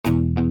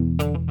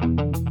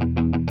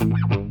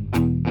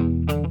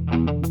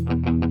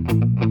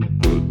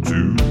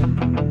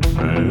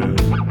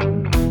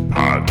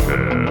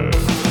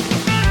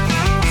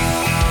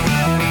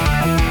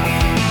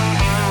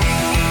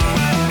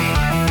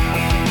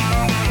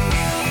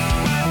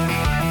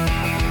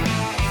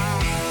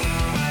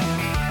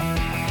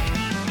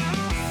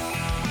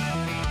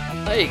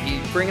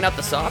bringing out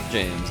the soft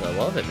jams. I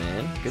love it,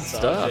 man. Good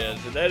stuff.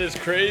 Jams. That is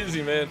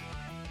crazy, man.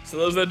 So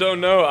those that don't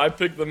know, I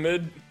picked the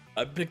mid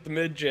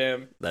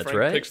jam. That's Frank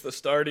right. picks the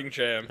starting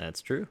jam.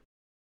 That's true.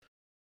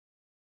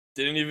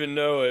 Didn't even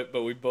know it,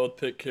 but we both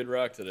picked Kid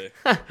Rock today.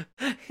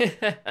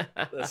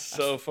 That's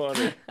so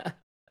funny.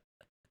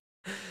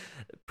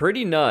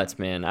 Pretty nuts,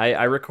 man.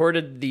 I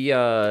recorded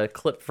the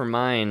clip for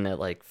mine at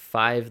like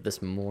 5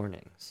 this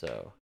morning,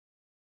 so.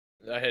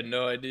 I had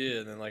no idea,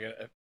 and then like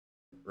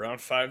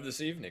around 5 this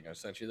evening, I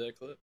sent you that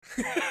clip.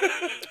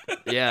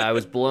 Yeah, I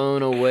was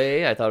blown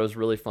away. I thought it was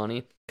really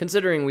funny.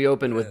 Considering we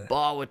opened with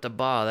Ba with the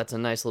Ba, that's a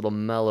nice little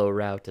mellow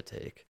route to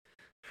take.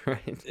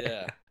 Right?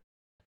 Yeah.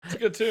 It's a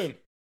good tune.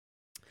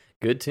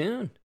 Good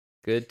tune.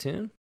 Good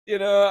tune. You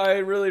know, I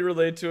really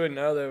relate to it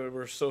now that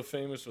we're so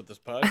famous with this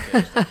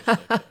podcast.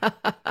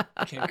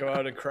 I can't go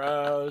out in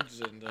crowds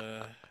and you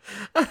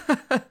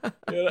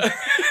know.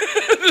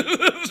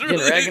 Getting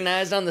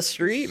recognized on the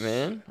street,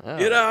 man. Oh.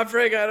 You know,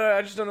 Frank,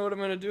 I just don't know what I'm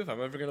gonna do if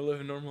I'm ever gonna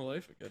live a normal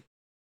life again.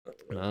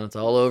 No, it's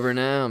all over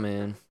now,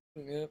 man.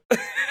 Yep.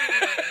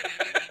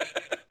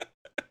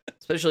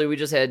 Especially, we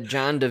just had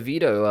John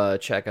DeVito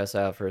check us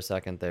out for a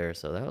second there,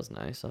 so that was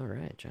nice. All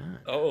right, John.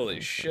 Holy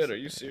shit, are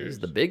you serious? He's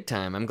the big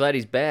time. I'm glad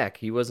he's back.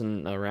 He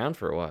wasn't around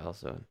for a while,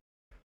 so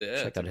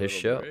check out his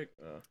show.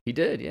 He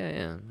did,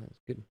 yeah. That's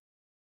good.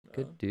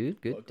 Good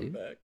dude, good Welcome dude.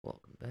 back.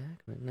 Welcome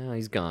back. But now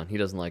he's gone. He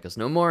doesn't like us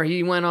no more.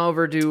 He went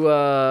over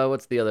to,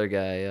 what's the other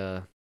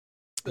guy?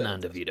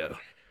 Non DeVito.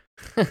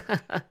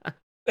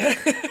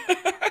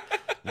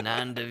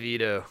 Non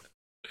DeVito.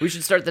 We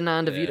should start the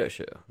Non DeVito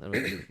show. That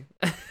would be...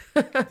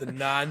 The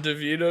Non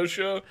DeVito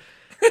show?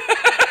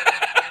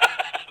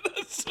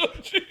 That's so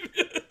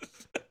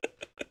genius.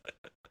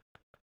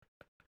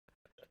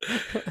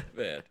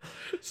 Man,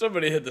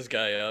 somebody hit this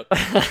guy up.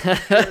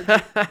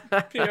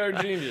 PR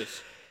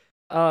genius.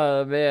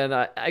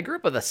 Man, I grew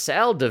up with a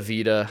Sal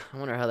DeVita. I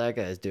wonder how that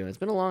guy's doing. It's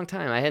been a long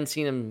time. I hadn't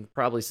seen him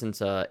probably since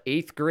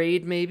 8th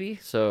grade, maybe.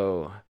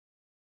 So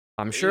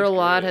I'm sure a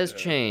lot has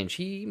changed.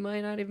 He might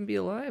not even be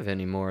alive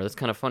anymore. That's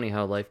kind of funny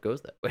how life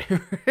goes that way.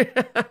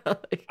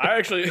 Like, I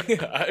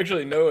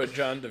actually know a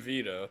John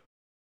DeVito.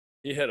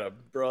 He had a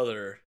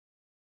brother.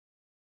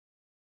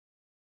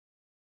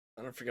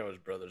 I don't forget what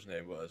his brother's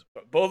name was,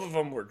 but both of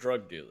them were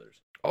drug dealers.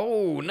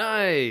 oh,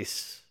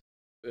 nice.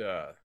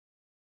 Yeah.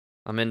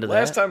 I'm into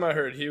Last that. time I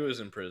heard, he was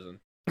in prison.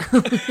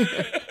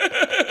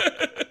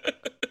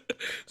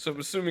 So I'm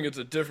assuming it's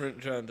a different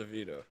John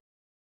DeVito.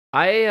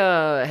 I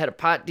had a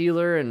pot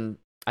dealer, and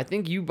I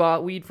think you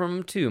bought weed from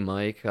him too,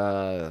 Mike.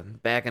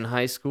 Back in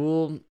high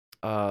school.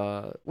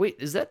 Wait,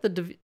 is that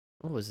the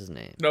what was his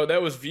name? No,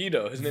 that was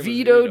Vito. His name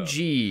Vito was Vito.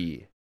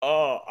 G.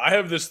 Oh, I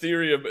have this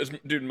theory of,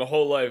 dude, my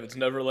whole life, it's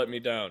never let me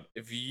down.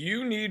 If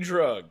you need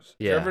drugs,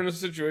 if you're ever in a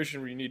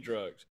situation where you need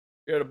drugs,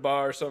 you're at a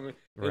bar or something,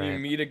 and you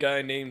meet a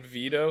guy named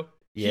Vito,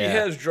 he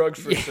has drugs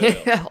for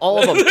sale. Yeah, all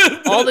of them.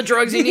 All the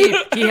drugs you need.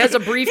 He has a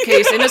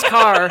briefcase in his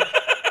car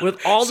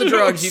with all the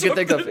drugs you can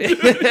think of.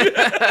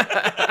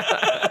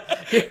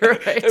 You're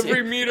right.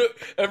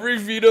 Every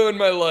Vito in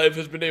my life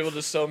has been able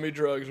to sell me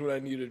drugs when I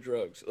needed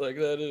drugs. Like,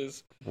 that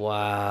is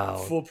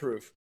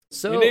foolproof.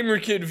 So you name your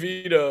kid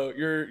Vito,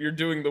 you're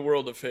doing the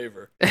world a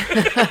favor.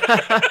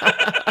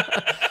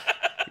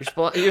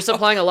 You're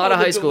supplying a lot of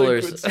high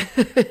schoolers.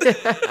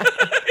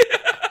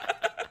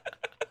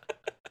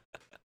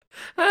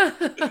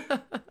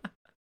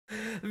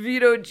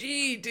 Vito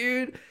G,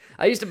 dude.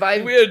 I used to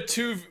buy. We had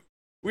two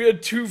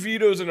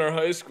Vitos in our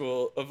high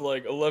school of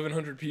like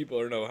 1,100 people,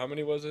 or no, how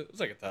many was it? It was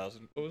like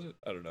 1,000. What was it?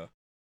 I don't know.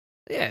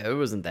 Yeah, it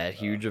wasn't that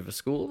huge of a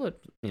school,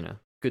 but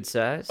good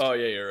size. Oh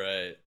yeah, you're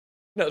right.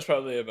 No, it's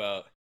probably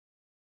about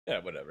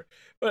whatever.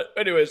 But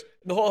anyways,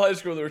 in the whole high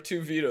school there were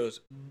two Vitos.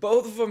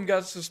 Both of them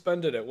got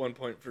suspended at one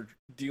point for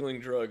dealing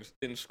drugs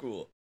in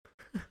school.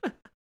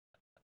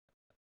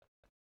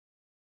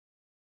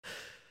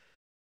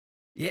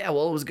 Yeah,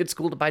 well, it was a good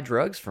school to buy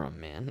drugs from,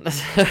 man.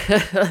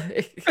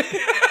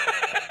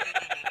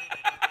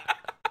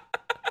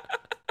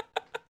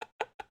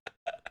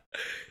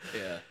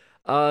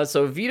 Yeah.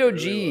 So Vito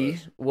G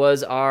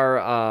was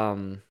our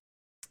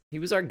he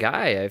was our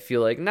guy. I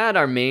feel like not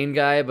our main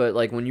guy, but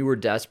like when you were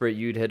desperate,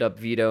 you'd hit up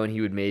Vito and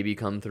he would maybe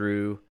come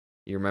through.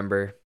 You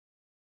remember?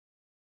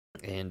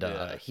 And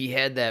he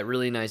had that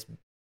really nice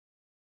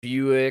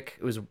Buick.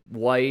 It was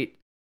white,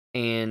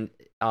 and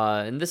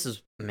this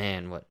is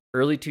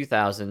early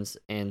 2000s,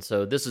 and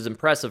so this is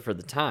impressive for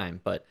the time.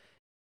 But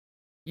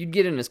you'd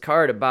get in his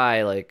car to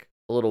buy like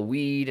a little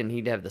weed, and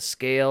he'd have the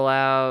scale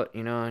out,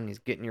 and he's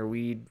getting your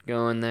weed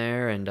going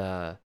there,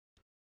 and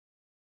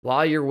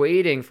while you're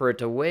waiting for it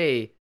to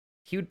weigh,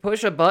 he would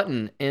push a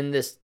button, and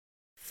this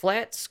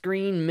flat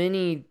screen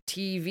mini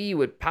TV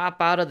would pop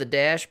out of the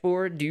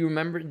dashboard. Do you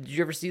remember? Did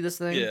you ever see this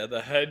thing? Yeah,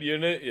 the head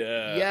unit.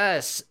 Yeah.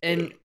 Yes,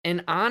 and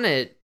on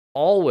it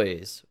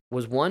always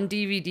was one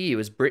DVD. It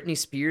was Britney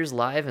Spears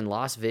live in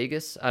Las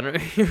Vegas. I don't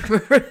know if you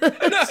remember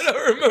this. I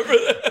don't remember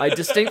that. I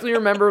distinctly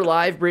remember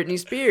live Britney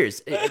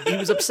Spears. He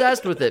was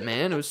obsessed with it,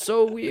 man. It was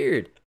so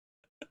weird.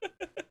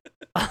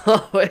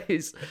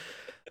 Always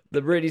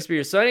the Britney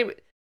Spears. So anyway,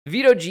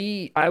 Vito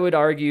G, I would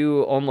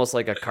argue, almost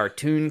like a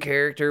cartoon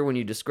character when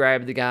you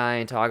describe the guy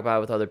and talk about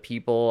it with other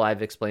people.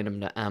 I've explained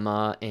him to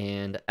Emma,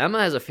 and Emma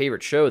has a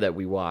favorite show that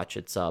we watch.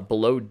 It's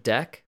Below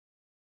Deck.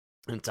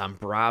 It's on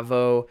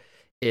Bravo.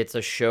 It's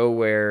a show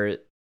where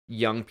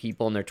young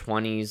people in their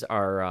 20s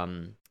are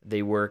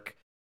they work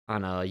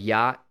on a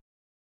yacht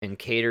and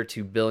cater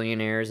to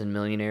billionaires and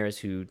millionaires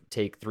who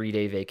take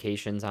 3-day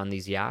vacations on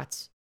these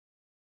yachts.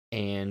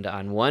 And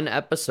on one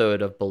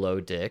episode of Below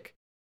Deck.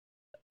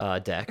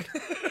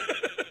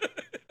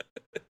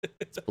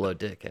 It's Below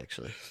Dick,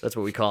 actually. That's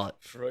what we call it.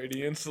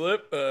 Freudian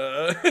slip.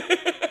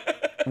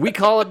 We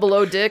call it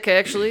Below Dick,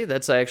 actually.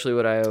 That's actually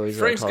what I always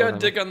Frank's call got it.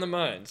 dick on the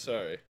mind.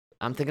 Sorry.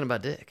 I'm thinking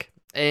about dick.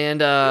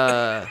 And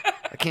I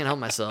can't help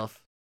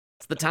myself.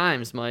 It's the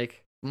times,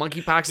 Mike.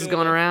 Monkeypox is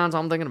going around, so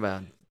I'm thinking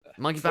about.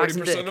 Monkeypox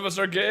and dick. 40% of us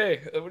are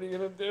gay. What are you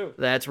going to do?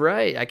 That's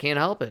right. I can't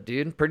help it,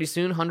 dude. Pretty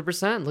soon,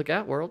 100%. Look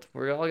out, world.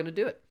 We're all going to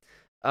do it.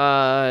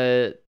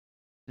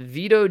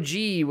 Vito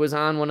G was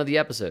on one of the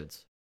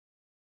episodes.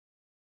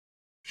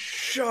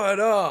 Shut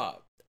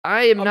up.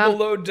 I am not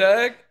Below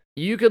Deck.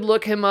 You could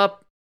look him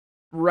up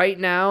right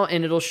now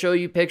and it'll show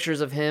you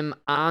pictures of him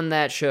on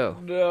that show.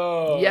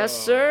 No. Yes,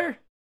 sir.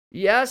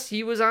 Yes,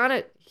 he was on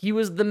it. He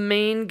was the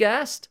main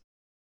guest.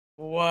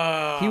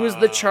 Wow. He was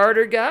the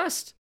charter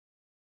guest.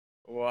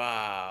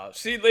 Wow.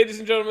 See, ladies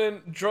and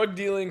gentlemen, drug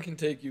dealing can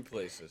take you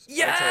places.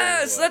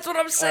 Yes, that's what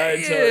I'm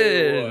saying. I tell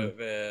you what,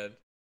 man.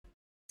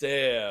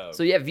 Damn.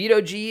 So yeah,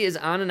 Vito G is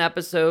on an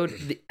episode.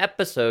 The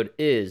episode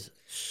is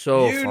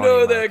so funny. You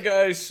know that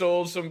guy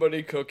sold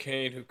somebody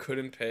cocaine who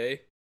couldn't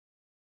pay?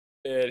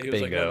 And he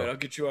was like, "Oh man, I'll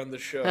get you on the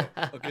show.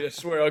 I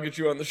swear I'll get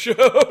you on the show."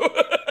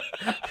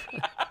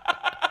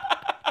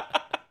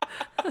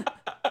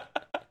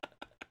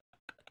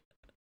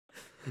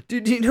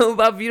 Dude, do you know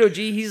about Vito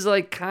G? He's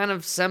like kind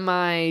of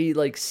semi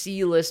like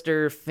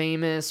C-lister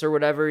famous or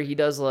whatever. He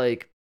does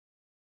like,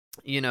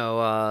 you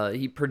know,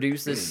 he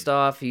produces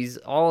stuff. He's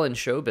all in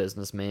show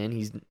business, man.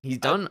 He's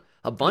done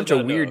a bunch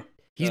of weird.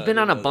 He's been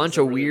on a bunch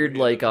of weird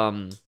like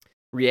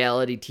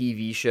reality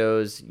TV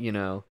shows, you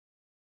know.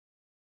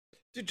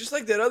 Dude, just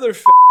like that other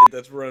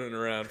that's running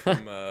around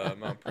from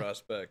Mount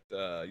Prospect.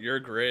 Your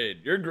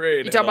grade. You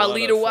talking about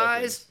Lita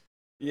Wise?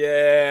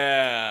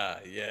 Yeah.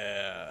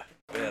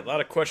 A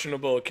lot of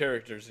questionable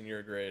characters in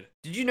your grade.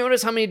 Did you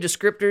notice how many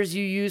descriptors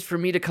you used for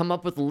me to come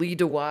up with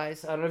Lita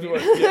Wise? I don't know if you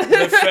want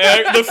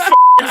the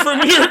from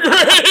your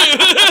grade.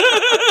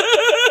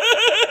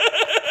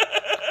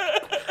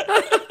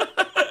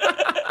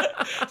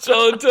 That's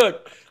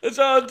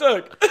all it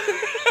took.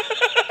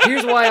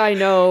 Here's why I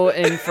know,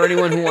 and for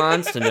anyone who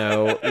wants to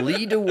know,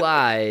 Lita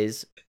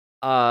Wise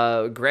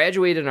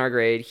graduated in our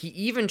grade. He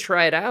even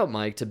tried out,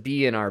 Mike, to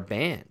be in our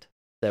band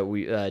that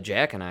we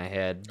Jack and I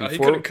had. He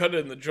could have cut it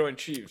in the Joint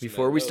Chiefs.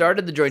 Before we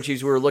started the Joint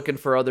Chiefs, we were looking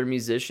for other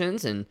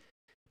musicians and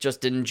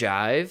just didn't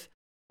jive.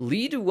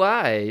 Lita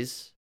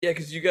Wise. Yeah,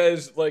 because you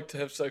guys like to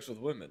have sex with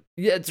women.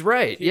 Yeah, that's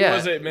right. He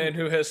was a man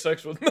who has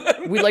sex with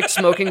men. We like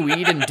smoking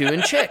weed and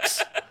doing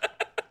chicks.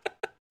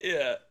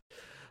 Yeah.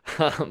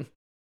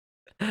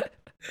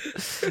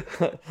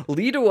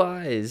 Lita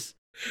Wise.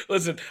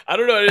 Listen, I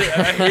don't know.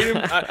 I hate him.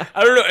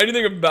 I don't know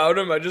anything about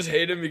him. I just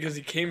hate him because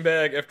he came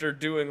back after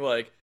doing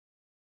like,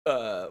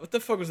 what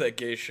the fuck was that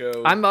gay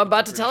show? I'm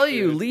about to tell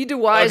you. Lita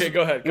Wise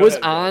was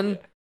on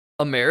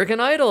American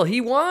Idol.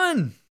 He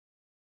won.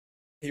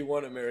 He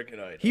won American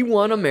Idol. He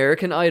won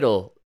American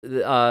Idol.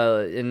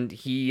 And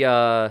he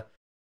and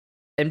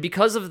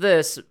because of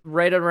this,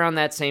 right around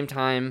that same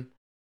time,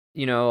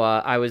 you know,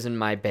 I was in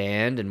my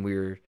band and we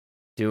were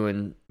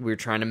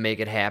trying to make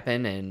it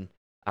happen, and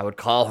I would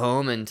call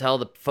home and tell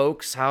the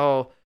folks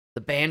how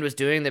the band was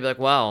doing. They'd be like,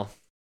 "Well,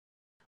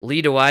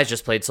 Lita Wise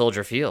just played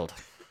Soldier Field."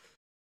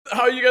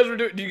 How you guys were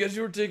doing?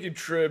 You were taking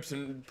trips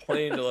and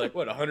playing to like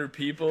what 100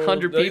 people?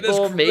 100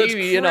 people, maybe that's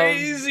crazy, you know,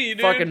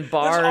 dude. Fucking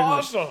bar.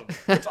 That's awesome.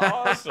 That's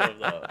awesome,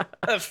 though.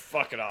 That's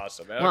fucking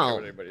awesome, man. I don't care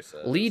what anybody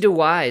says. Lita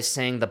Wise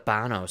sang the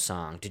Bono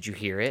song. Did you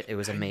hear it? It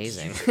was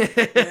amazing.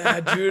 Yeah,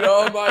 dude.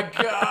 Oh my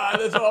god.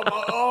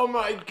 Oh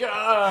my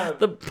god.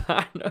 The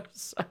Bono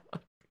song.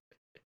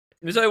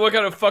 You tell you what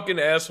kind of fucking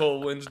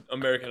asshole wins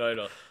American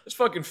Idol. This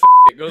fucking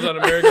goes on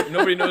American.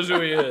 Nobody knows who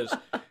he is.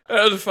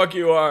 Who the fuck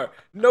you are?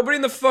 Nobody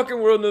in the fucking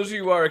world knows who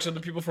you are except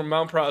the people from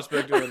Mount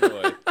Prospect,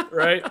 Illinois.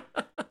 Right?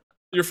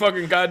 Your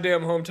fucking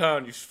goddamn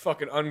hometown, you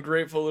fucking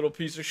ungrateful little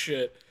piece of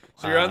shit.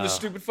 So you're on this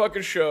stupid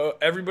fucking show.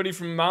 Everybody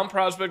from Mount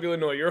Prospect,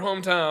 Illinois, your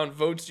hometown,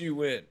 votes you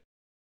win.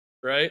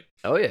 Right?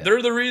 Oh, yeah.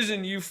 They're the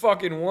reason you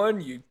fucking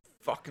won, you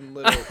fucking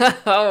little...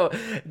 Oh,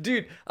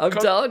 dude, I'm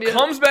telling you.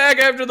 Comes back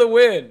after the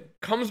win.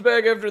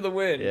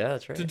 Yeah,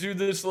 that's right. To do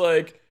this,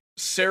 like,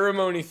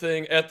 ceremony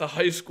thing at the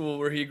high school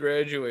where he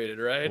graduated,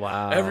 right?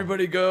 Wow.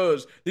 Everybody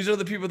goes, these are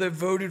the people that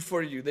voted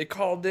for you. They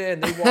called in.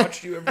 They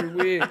watched you every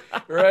week,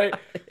 right?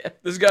 Yeah.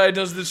 This guy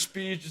does this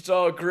speech. It's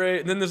all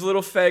great. And then this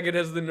little faggot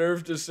has the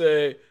nerve to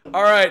say,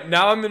 all right,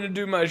 now I'm going to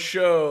do my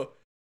show.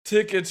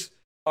 Tickets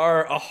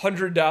are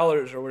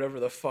 $100 or whatever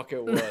the fuck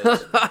it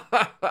was.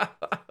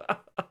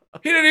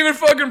 He didn't even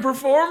fucking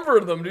perform for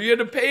them. Dude, you had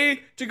to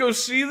pay to go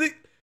see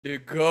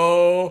Dude,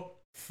 go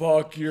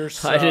fuck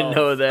yourself. I didn't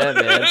know that,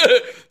 man.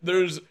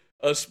 There's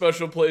a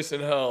special place in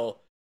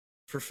hell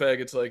for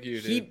faggots like you,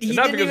 dude. He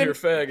not because you're a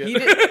faggot. He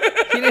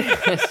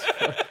didn't,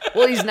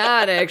 well, he's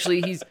not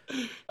actually.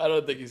 I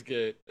don't think he's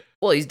gay.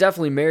 Well, he's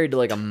definitely married to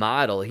like a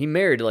model. He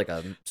married to like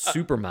a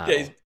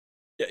supermodel.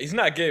 He's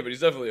not gay, but he's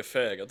definitely a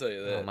fag. I'll tell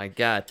you that. Oh my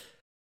god.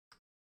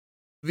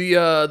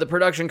 The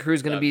production crew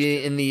is going to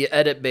be in the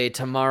edit bay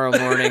tomorrow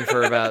morning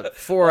for about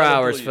 4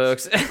 hours,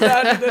 folks. Dude,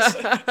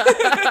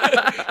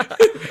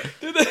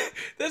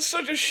 that's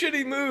such a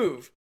shitty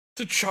move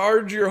to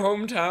charge your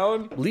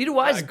hometown. Lita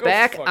Wise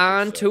back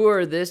on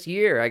tour this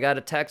year. I got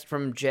a text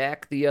from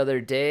Jack the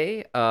other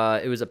day.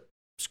 It was a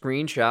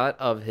screenshot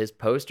of his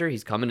poster.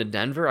 He's coming to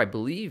Denver, I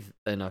believe,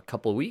 in a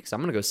couple of weeks. I'm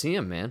going to go see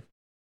him, man.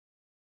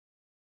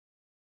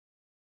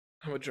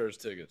 How much are his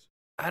tickets?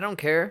 I don't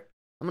care.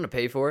 I'm going to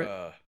pay for it.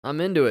 I'm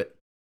into it.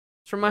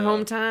 It's from my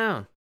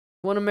hometown.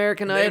 One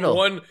American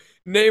Idol.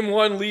 Name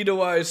one Lita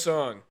Wise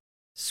song.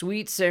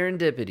 Sweet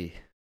Serendipity.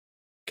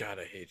 God,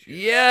 I hate you.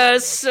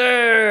 Yes,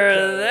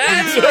 sir.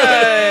 That's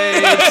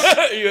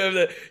right. You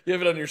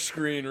have it on your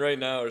screen right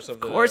now or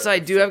something. Of course I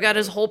do. I've got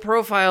his whole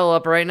profile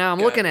up right now. I'm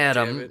looking at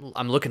him.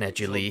 I'm looking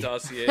at you, Lee.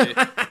 Dossier.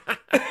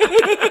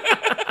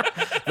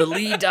 The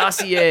Lee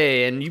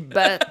dossier, and you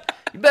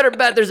better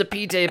bet there's a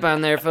P tape on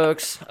there,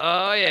 folks.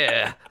 Oh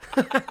yeah.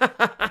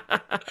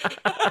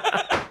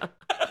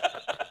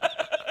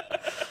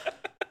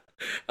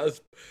 I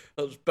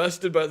was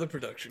bested by the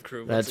production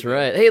crew. That's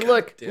right. Hey,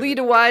 look,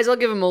 Lita Wise, I'll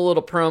give him a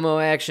little promo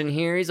action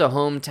here. He's a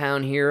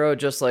hometown hero,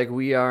 just like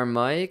we are,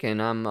 Mike,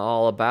 and I'm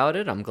all about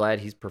it. I'm glad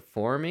he's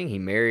performing. He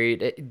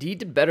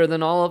did better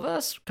than all of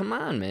us. Come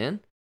on, man.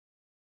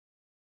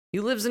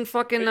 He lives in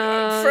fucking,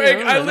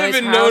 Frank, I live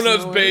in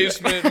Nona's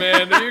basement,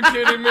 man. Are you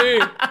kidding me?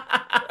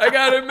 I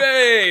got it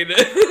made.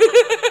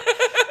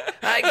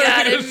 I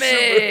got it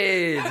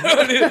made.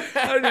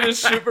 I don't need a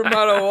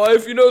supermodel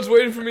wife. You know what's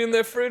waiting for me in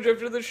that fridge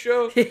after this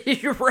show?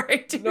 You're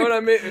right, dude.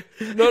 Nona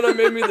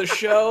made me the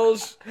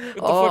shells with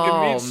the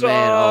fucking meat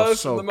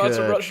sauce so and the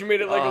mozzarella. She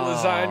made it like a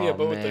lasagna,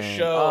 but with the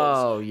shells.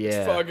 Oh, yeah.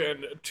 It's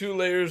fucking 2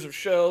 layers of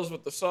shells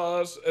with the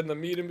sauce and the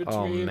meat in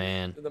between. Oh,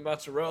 man. And the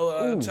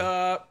mozzarella on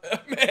top.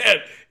 Man,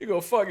 you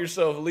go fuck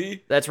yourself,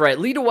 Lee. That's right.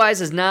 Lita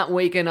Wise is not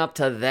waking up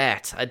to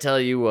that. I tell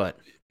you what.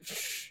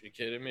 You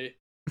kidding me?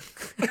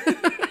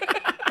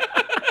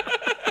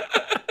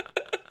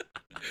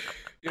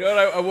 You know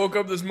what? I woke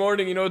up this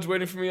morning. You know what's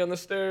waiting for me on the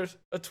stairs?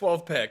 A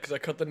 12-pack because I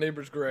cut the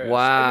neighbor's grass. Wow.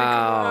 I mean,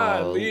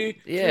 come on,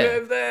 Lee. Yeah. You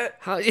have that?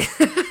 How?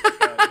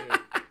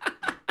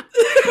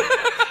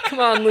 Come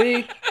on,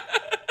 Lee.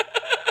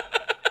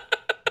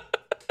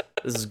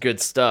 This is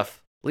good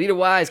stuff. Lita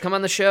Wise, come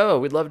on the show.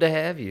 We'd love to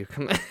have you.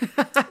 Come on.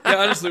 Yeah,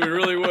 honestly, we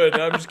really would.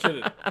 No, I'm just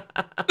kidding.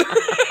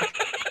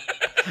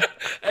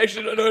 I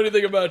actually don't know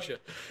anything about you.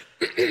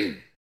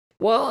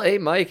 Well, hey,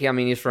 Mike. I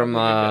mean, he's from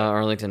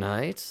Arlington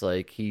Heights.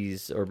 Like,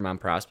 or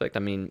Mount Prospect. I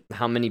mean,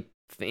 how many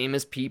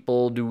famous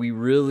people do we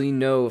really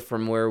know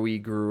from where we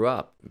grew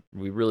up?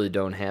 We really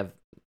don't have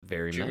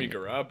very many. Jimmy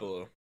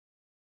Garoppolo.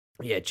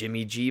 Yeah,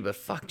 Jimmy G, but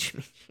fuck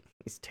Jimmy G.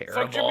 He's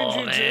terrible. Fuck Jimmy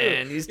G,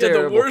 man. too. He's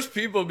terrible. The worst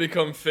people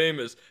become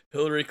famous.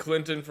 Hillary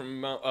Clinton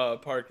from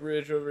Park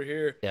Ridge over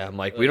here. Yeah,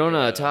 Mike, we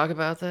don't talk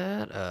about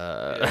that.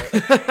 Yeah.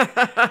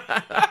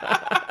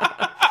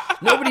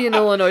 Nobody in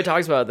Illinois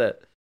talks about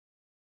that.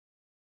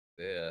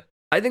 Yeah.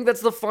 I think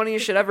that's the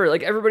funniest shit ever.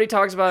 Like, everybody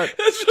talks about...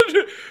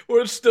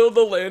 We're still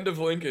the land of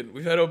Lincoln.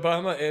 We've had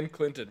Obama and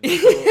Clinton.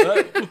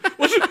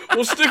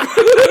 We'll stick with...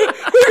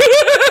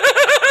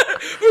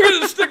 We're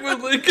going to stick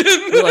with Lincoln.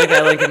 You like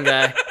that Lincoln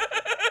guy.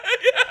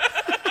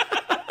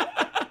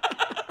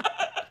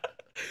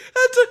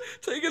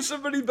 Till you get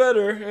somebody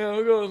better. Yeah,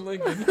 we'll go with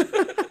Lincoln.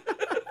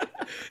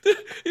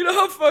 You know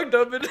how fucked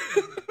up it is?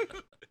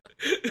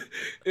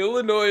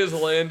 Illinois is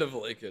land of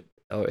Lincoln.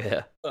 Oh,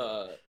 yeah.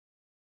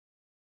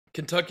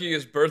 Kentucky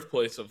is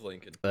birthplace of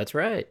Lincoln. That's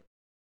right.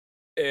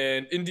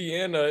 And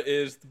Indiana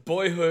is the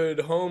boyhood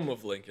home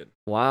of Lincoln.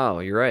 Wow,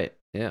 you're right.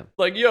 Yeah.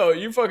 Like, yo,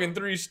 you fucking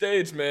 3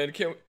 states, man.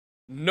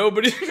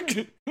 Nobody.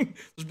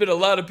 There's been a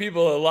lot of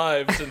people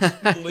alive since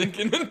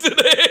Lincoln and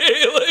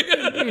today. Like,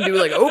 you can do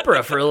like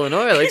Oprah for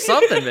Illinois, like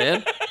something,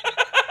 man.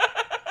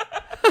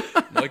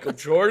 Michael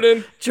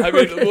Jordan. I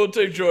mean, we'll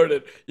take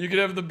Jordan. You can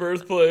have the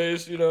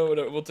birthplace, you know,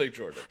 whatever. We'll take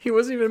Jordan. He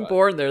wasn't even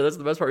born there. That's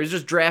the best part. He was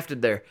just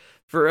drafted there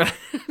for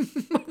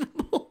the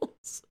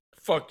Bulls.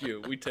 Fuck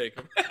you. We take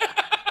him.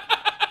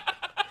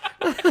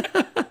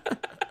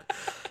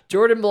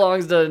 Jordan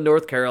belongs to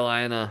North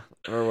Carolina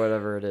or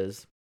whatever it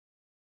is.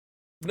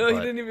 No,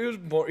 he didn't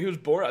even. He was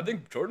born. I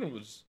think Jordan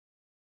was.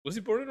 Was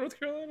he born in North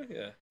Carolina?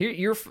 Yeah.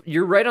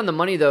 You're right on the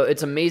money though.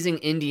 It's amazing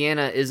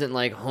Indiana isn't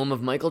like home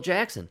of Michael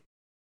Jackson.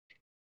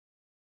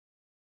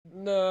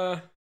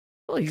 Nah.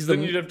 Well,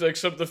 then you'd have to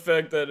accept the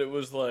fact that it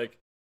was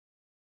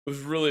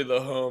really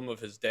the home of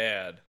his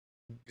dad,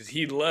 because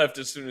he left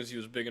as soon as he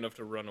was big enough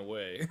to run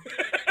away.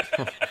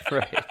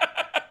 Right.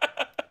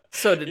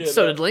 So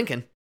did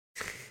Lincoln.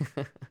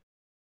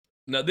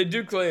 Now they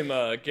do claim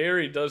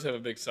Gary does have a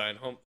big sign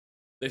home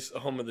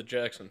of the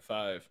Jackson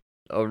 5.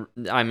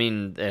 I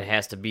mean, it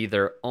has to be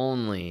their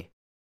only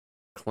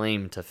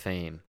claim to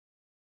fame.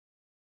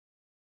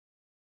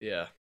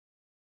 Yeah.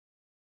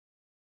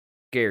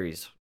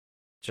 Gary's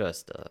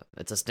just,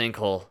 it's a stink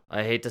hole.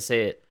 I hate to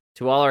say it.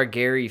 To all our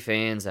Gary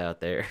fans out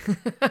there.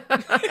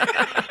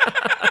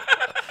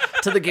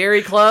 To the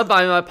Gary Club,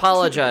 I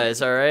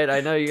apologize, all right? I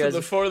know you guys... To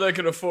the four that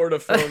can afford a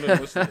phone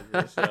and listen to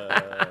this,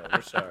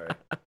 we're sorry.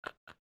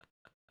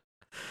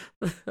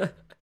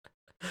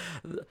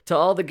 To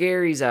all the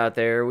Garys out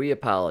there, we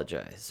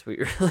apologize. We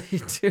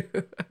really do.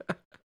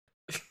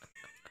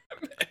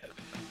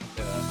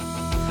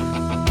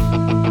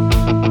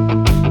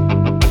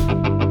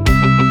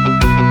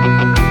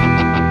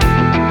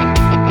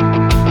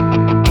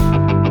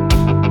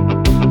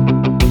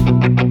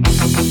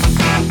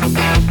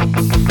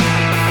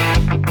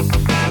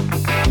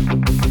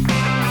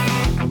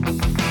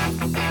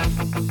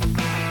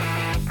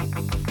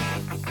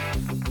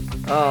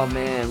 Oh,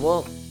 man.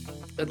 Well,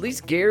 at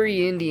least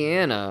Gary,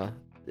 Indiana,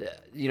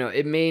 you know,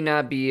 it may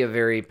not be a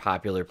very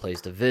popular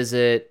place to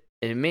visit.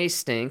 It may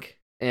stink,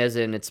 as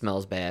in it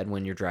smells bad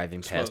when you're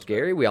driving past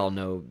Gary. We all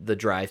know the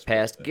drive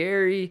past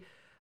Gary.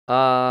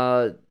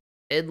 At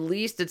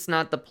least it's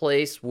not the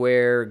place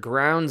where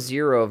ground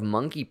zero of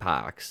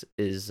monkeypox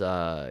is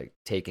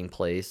taking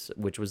place,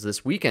 which was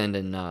this weekend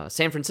in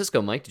San Francisco.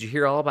 Mike, did you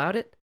hear all about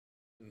it?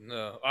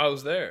 No, I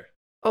was there.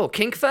 Oh,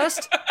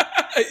 Kinkfest?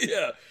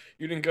 Yeah.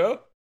 You didn't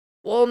go?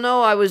 Well,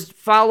 no, I was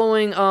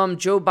following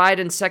Joe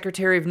Biden's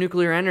Secretary of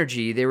Nuclear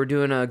Energy. They were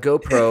doing a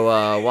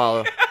GoPro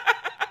while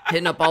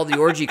hitting up all the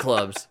orgy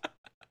clubs.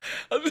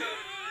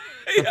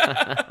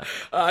 Yeah.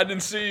 I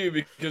didn't see you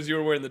because you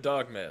were wearing the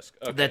dog mask.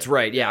 Okay. That's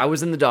right. Yeah, I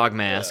was in the dog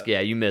mask.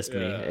 Yeah, you missed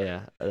me.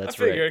 Yeah, that's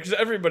right. I figure, because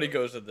everybody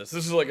goes to this.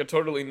 This is like a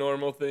totally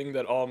normal thing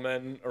that all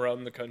men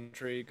around the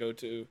country go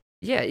to.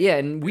 Yeah,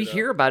 and we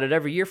hear about it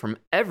every year from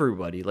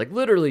everybody. Like,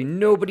 literally,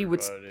 nobody would...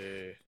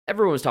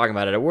 Everyone was talking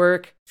about it at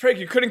work. Frank,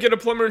 you couldn't get a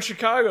plumber in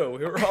Chicago.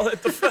 We were all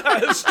at the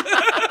fest.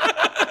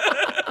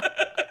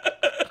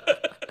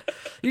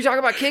 You talking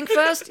about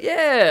Kinkfest?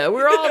 Yeah,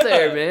 we're all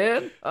there,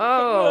 man.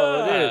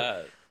 Oh,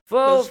 dude.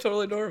 Well, that's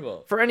totally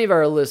normal. For any of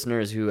our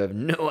listeners who have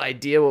no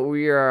idea what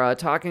we are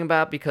talking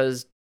about,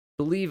 because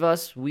believe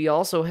us, we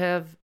also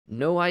have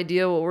no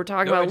idea what we're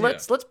talking about.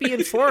 Let's be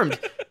informed.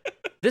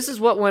 This is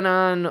what went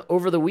on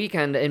over the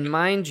weekend, and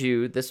mind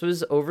you, this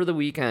was over the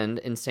weekend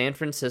in San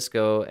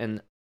Francisco,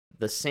 and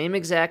the same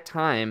exact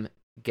time,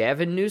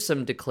 Gavin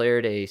Newsom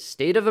declared a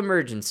state of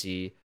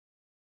emergency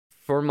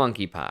for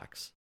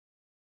monkeypox.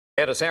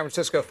 At a San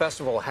Francisco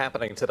festival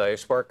happening today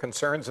sparked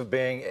concerns of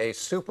being a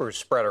super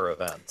spreader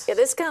event. Yeah,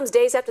 this comes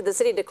days after the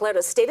city declared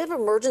a state of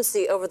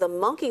emergency over the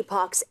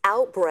monkeypox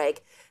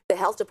outbreak. The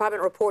health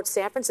department reports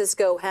San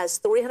Francisco has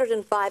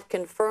 305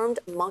 confirmed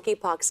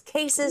monkeypox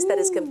cases. That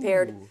is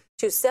compared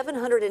to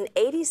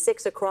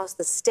 786 across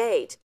the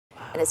state.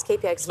 And as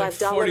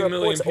KPIX5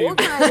 reports,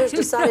 organizers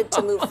decided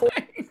to move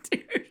forward.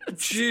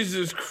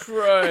 Jesus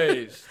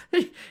Christ.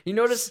 You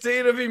notice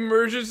state of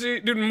emergency?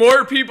 Dude,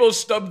 more people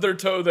stubbed their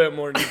toe that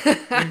morning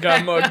and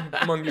got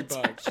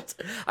monkeypox.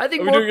 I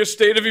think Are we doing a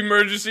state of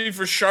emergency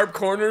for sharp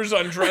corners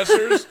on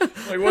dressers?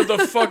 Like, what the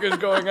fuck is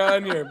going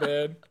on here,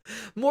 man?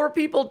 More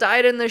people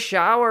died in the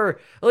shower.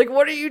 Like,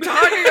 what are you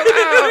talking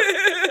about?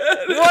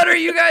 What are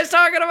you guys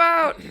talking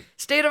about?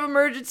 State of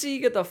emergency?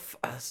 Get the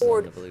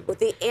forward with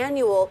the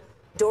annual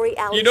Dory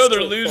Alley. You know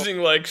they're losing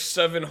like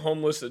 7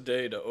 homeless a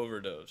day to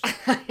overdose.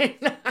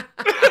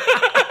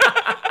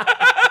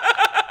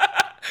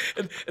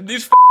 and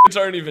these f***ers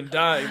aren't even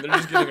dying. They're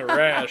just getting a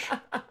rash.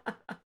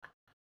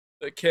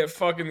 They can't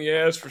fuck in the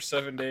ass for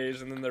 7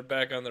 days and then they're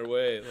back on their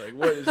way. Like,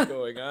 what is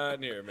going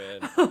on here,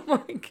 man? Oh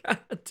my god,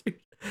 dude.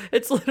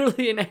 It's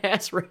literally an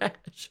ass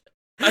rash.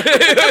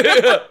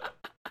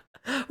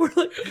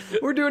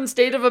 We're doing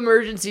state of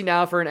emergency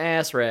now for an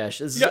ass rash.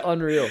 This is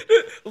unreal.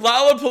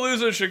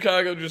 Lollapalooza in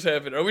Chicago just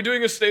happened. Are we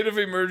doing a state of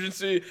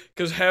emergency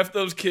because half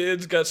those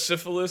kids got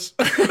syphilis?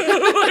 like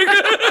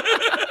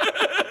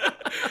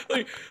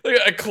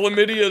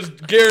chlamydia is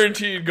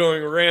guaranteed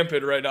going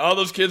rampant right now. All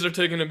those kids are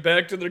taking them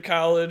back to their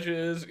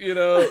colleges, you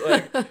know?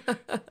 Like,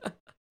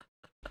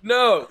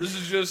 no, this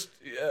is just,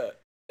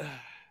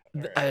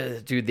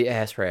 dude, the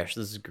ass rash.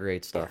 This is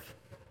great stuff.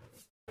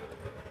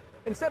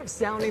 Instead of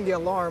sounding the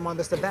alarm on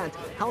this event,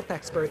 health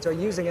experts are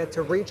using it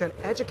to reach and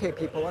educate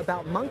people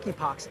about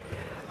monkeypox.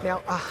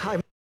 Now,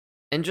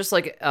 And just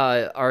like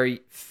our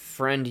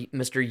friend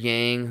Mr.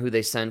 Yang, who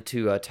they sent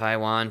to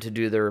Taiwan to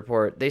do the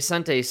report, they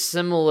sent a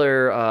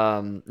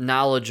similar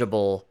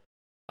knowledgeable...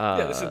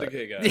 yeah, this is the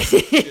gay guy.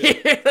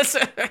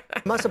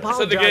 Must apologize.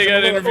 This is the gay guy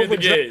that interviewed the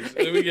gays.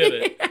 We get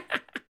it.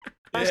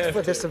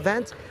 For this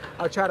event,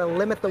 I'll try to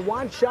limit the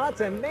wide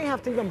shots and may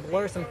have to even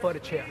blur some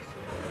footage here.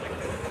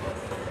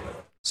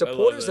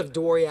 Supporters of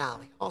Dory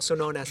Alley, also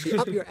known as the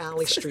Up Your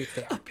Alley Street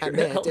Fair,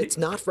 admit it's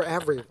not for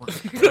everyone.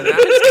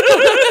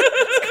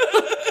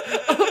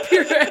 Up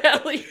Your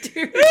Alley,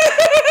 dude.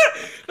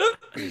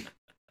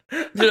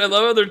 Dude, I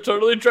love how they're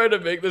totally trying to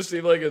make this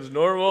seem like it's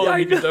normal and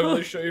you can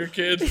definitely show your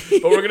kids,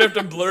 but we're going to have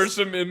to blur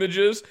some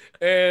images,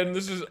 and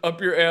this is Up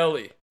Your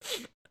Alley.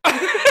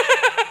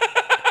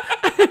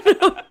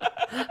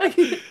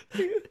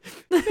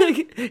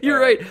 You're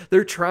right.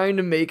 They're trying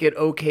to make it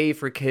okay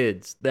for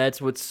kids.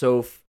 That's what's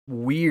so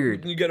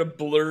weird. You gotta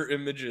blur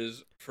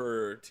images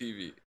for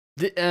TV.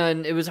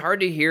 And it was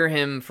hard to hear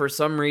him for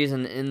some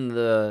reason in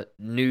the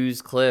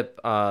news clip.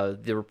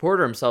 The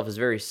reporter himself is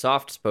very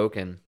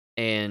soft-spoken,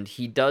 and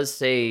he does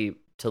say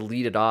to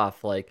lead it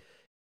off, like,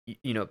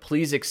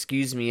 please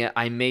excuse me,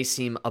 I may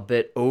seem a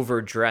bit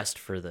overdressed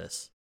for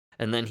this.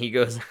 And then he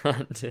goes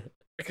on to...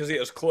 Because he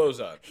has clothes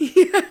on.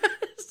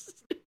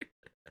 Yes.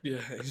 Yeah,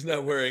 he's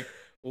not wearing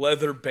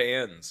leather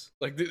bands.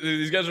 Like,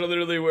 these guys are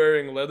literally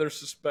wearing leather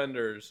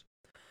suspenders.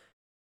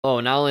 Oh,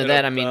 not only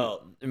that, I mean,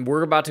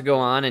 we're about to go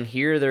on, and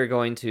here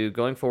going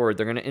forward,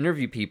 they're going to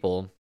interview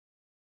people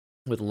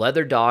with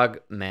leather dog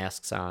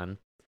masks on,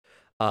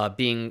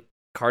 being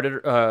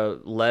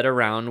led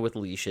around with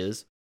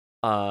leashes.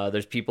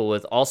 There's people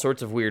with all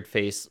sorts of weird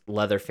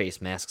leather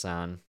face masks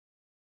on,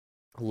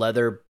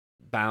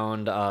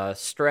 leather-bound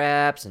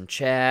straps and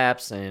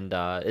chaps, and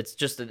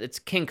it's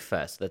kink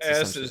fest. That's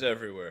asses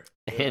everywhere.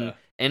 And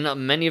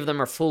many of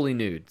them are fully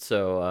nude,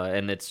 so,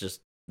 and it's just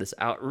this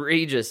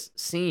outrageous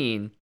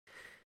scene.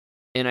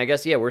 And I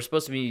guess, we're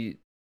supposed to be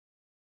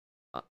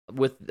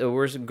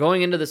we're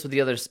going into this with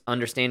the other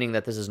understanding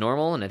that this is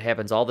normal and it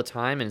happens all the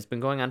time and it's been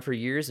going on for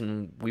years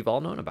and we've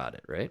all known about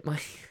it, right,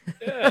 Mike?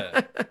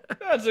 Yeah,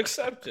 that's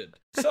accepted.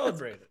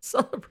 Celebrate it.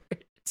 Celebrate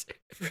it.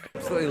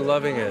 Absolutely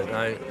loving it.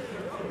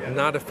 I'm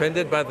not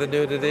offended by the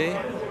nudity.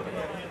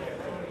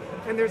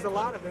 And there's a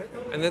lot of it.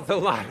 And there's a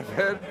lot of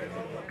it.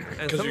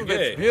 And some of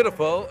it's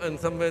beautiful and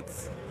some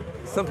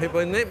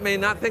people may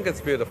not think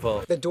it's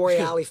beautiful. The Dory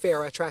Alley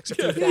Fair attracts a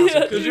few thousand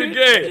people. Because you're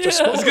gay. It's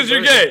because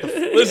you're gay.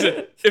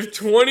 Listen, if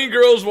 20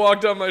 girls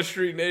walked down my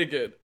street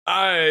naked,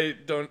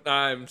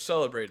 I'm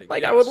celebrating.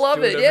 Like, yes, I would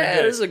love it.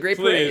 Yeah, this is a great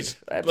Please,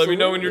 parade. Let me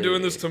know when you're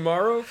doing this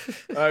tomorrow.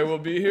 I will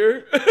be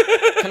here.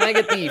 Can I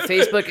get the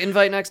Facebook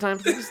invite next time,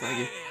 please? Thank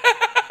you.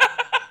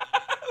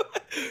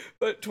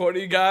 But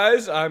 20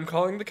 guys, I'm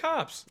calling the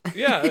cops.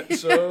 Yeah,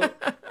 so...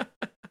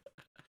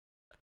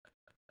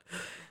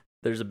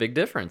 There's a big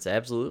difference,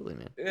 absolutely,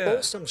 man. Yeah.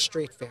 Wholesome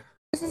street fair.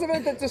 This is an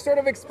event that just sort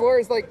of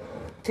explores like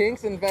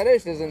kinks and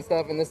fetishes and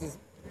stuff, and this is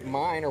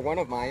mine or one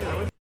of mine.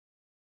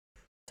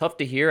 Tough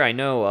to hear. I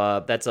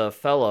know that's a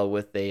fella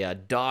with a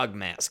dog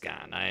mask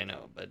on. I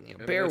know, but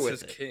bear with it.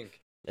 That's his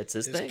kink. That's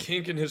his His thing.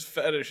 kink and his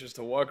fetish is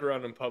to walk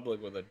around in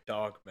public with a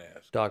dog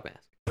mask. Dog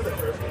mask.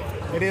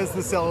 It is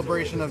the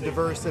celebration of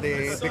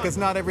diversity because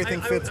not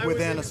everything fits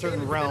within a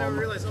certain realm.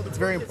 It's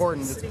very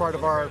important. It's part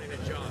of our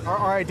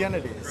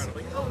identities.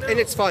 And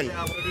it's fun.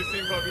 Have you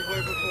seen Puppy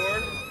Play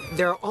before?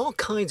 There are all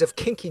kinds of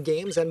kinky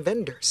games and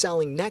vendors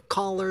selling neck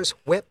collars,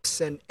 whips,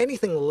 and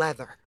anything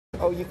leather.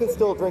 Oh, you can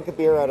still drink a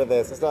beer out of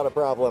this. It's not a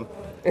problem.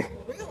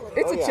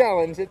 It's a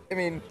challenge.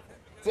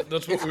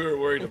 That's what we were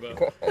worried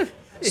about.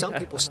 Some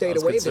people stayed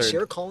away this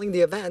year, calling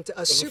the event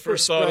a super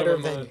spreader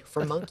venue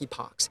for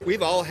monkeypox.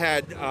 We've all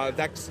had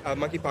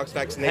monkeypox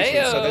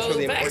vaccinations, so that's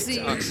really important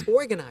to us.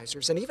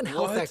 Organizers and even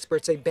health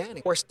experts say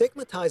banning or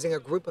stigmatizing a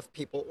group of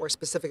people or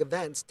specific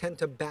events tend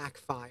to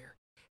backfire.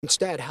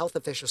 Instead, health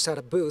officials set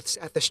up booths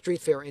at the street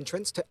fair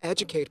entrance to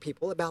educate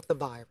people about the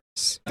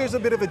virus. There's a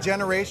bit of a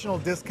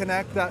generational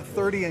disconnect. That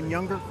 30 and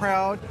younger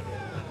crowd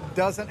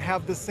doesn't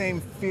have the same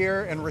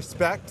fear and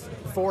respect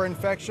for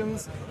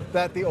infections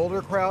that the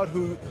older crowd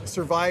who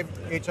survived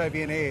HIV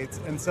and AIDS.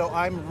 And so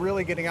I'm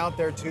really getting out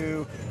there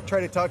to try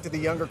to talk to the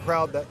younger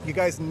crowd that you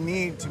guys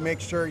need to make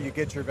sure you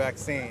get your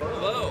vaccine.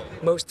 Hello.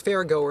 Most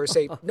fairgoers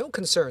say no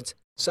concerns.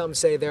 Some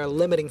say they're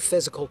limiting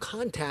physical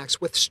contacts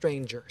with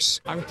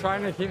strangers. I'm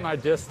trying to keep my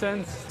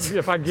distance.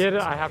 If I get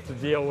it, I have to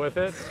deal with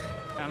it.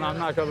 And I'm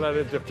not going to let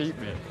it defeat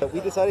me. We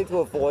decided to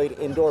avoid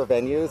indoor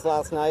venues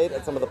last night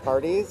at some of the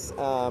parties.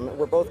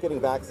 We're both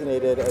getting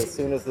vaccinated as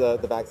soon as the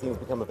vaccines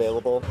become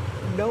available.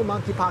 No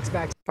monkeypox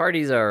vaccines.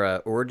 Parties are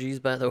orgies,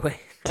 by the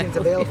way.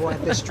 Available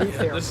at the street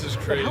fair. This is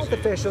crazy. But health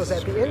officials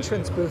at the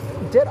entrance booth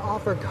did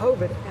offer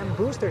COVID and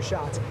booster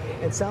shots,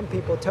 and some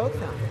people took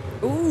them.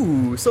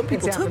 Ooh, some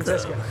people in San took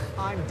Francisco. them.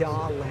 I'm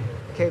Don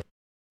Lynn.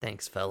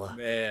 Thanks, fella.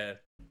 Man.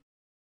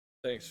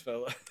 Thanks,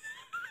 fella.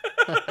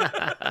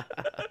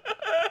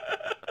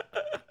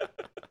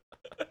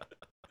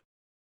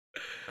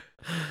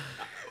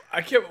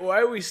 I can't. Why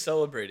are we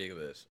celebrating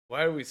this?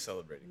 Why are we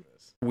celebrating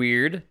this?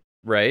 Weird,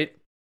 right?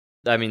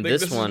 I mean, Like,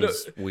 this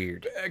one's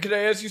weird. Can I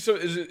ask you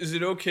something? Is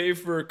it okay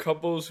for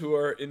couples who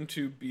are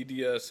into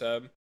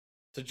BDSM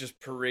to just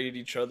parade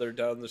each other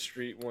down the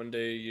street one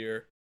day a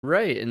year?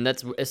 Right, and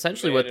that's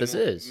essentially what this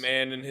is.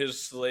 Man and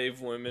his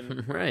slave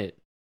women. Right.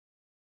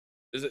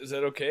 Is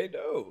that okay?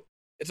 No.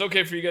 It's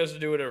okay for you guys to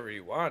do whatever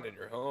you want in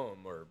your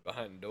home or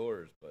behind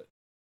doors, but...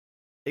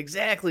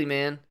 Exactly,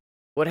 man.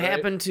 What Right.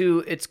 happened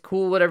to it's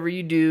cool whatever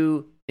you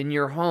do in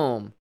your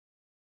home?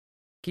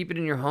 Keep it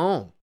in your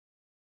home.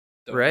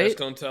 Don't right? ask,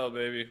 don't tell,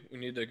 baby. We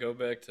need to go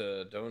back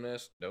to don't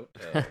ask, don't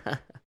tell.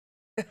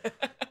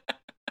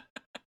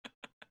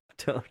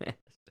 Don't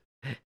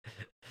ask.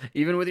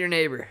 Even with your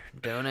neighbor.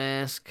 Don't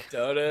ask.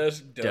 Don't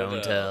ask,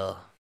 Don't tell.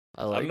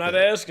 I like I'm not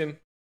that. asking.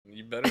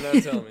 You better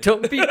not tell me.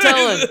 Don't be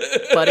telling,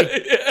 buddy.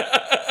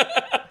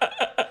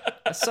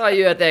 I saw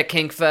you at that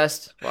Kink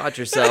Fest. Watch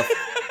yourself.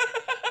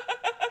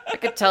 I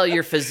could tell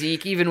your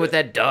physique even with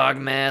that dog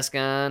mask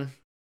on.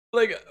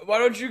 Like, why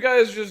don't you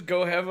guys just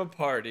go have a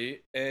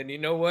party, and you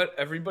know what?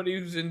 Everybody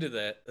who's into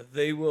that,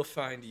 they will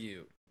find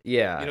you.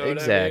 Yeah, you know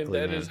exactly. What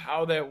I mean? That is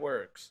how that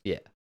works. Yeah.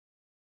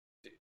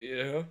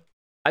 You know?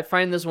 I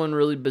find this one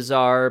really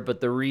bizarre,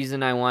 but the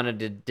reason I wanted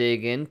to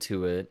dig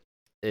into it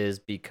is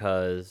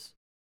because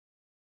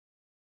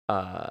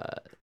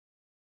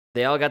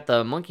they all got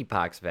the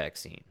monkeypox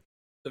vaccine.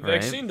 The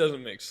vaccine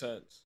doesn't make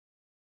sense.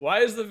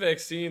 Why is the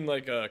vaccine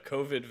like a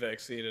COVID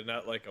vaccine and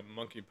not like a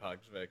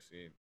monkeypox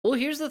vaccine? Well,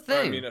 here's the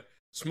thing. I mean, a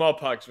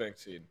smallpox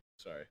vaccine.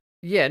 Sorry.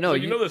 Yeah, no, so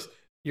you know this.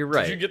 You're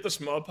right. Did you get the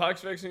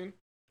smallpox vaccine?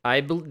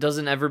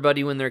 Doesn't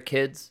everybody when they're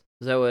kids?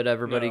 Is that what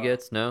everybody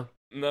gets? No.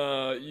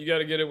 No, you got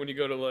to get it when you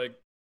go to like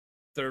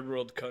third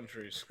world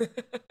countries,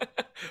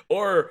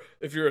 or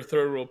if you're a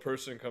third world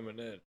person coming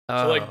in.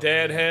 So like,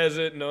 Dad has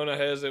it, Nona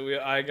has it.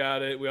 I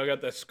got it. We all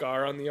got that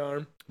scar on the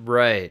arm.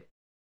 Right.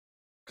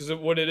 Because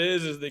what it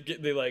is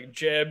they like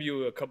jab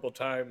you a couple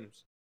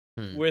times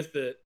with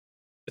it.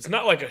 It's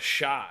not like a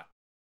shot.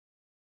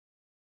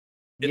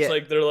 It's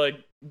like they're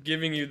like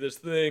giving you this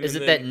thing. Is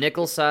it that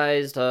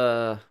nickel-sized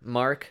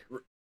mark?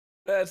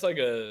 That's like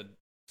a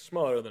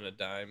smaller than a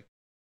dime.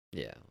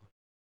 Yeah.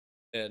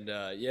 And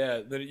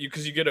then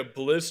because you get a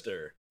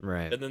blister,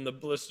 right? And then the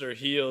blister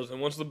heals, and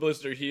once the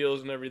blister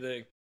heals and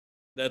everything,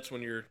 that's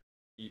when you're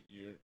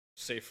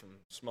safe from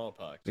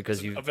smallpox.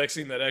 Because a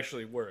vaccine that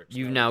actually works.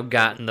 You've now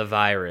gotten the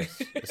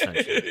virus,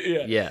 essentially.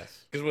 Yeah.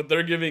 Yes. Because what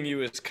they're giving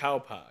you is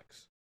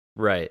cowpox.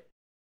 Right.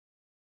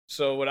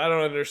 So what I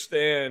don't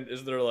understand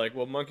is they're like,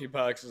 well,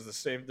 monkeypox is the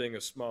same thing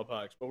as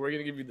smallpox, but we're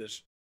going to give you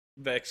this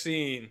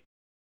vaccine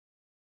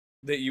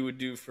that you would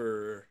do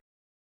for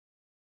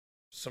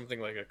something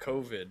like a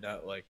COVID,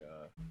 not like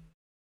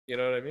you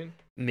know what I mean?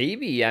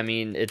 Maybe. I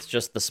mean, it's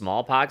just the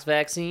smallpox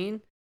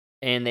vaccine,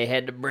 and they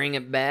had to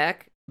bring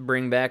back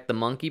the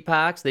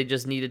monkeypox. They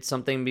just needed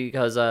something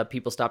because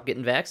people stopped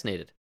getting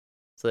vaccinated.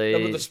 So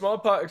but the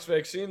smallpox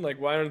vaccine,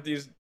 like, why aren't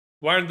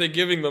they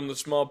giving them the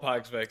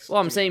smallpox vaccine?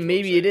 Well, I'm saying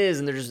maybe it is,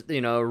 and they're just,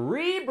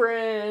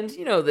 rebrand.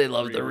 They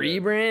love the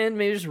rebrand.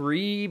 Maybe just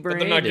rebrand. But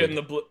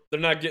they're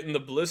not getting the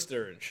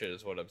blister and shit.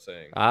 Is what I'm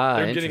saying.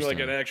 They're getting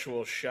like an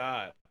actual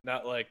shot,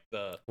 not like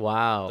the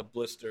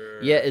blister.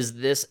 Yeah, is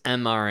this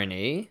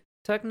mRNA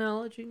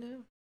technology now?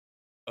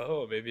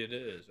 Oh, maybe it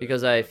is.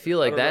 Because I feel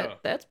like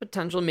that's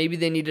potential. Maybe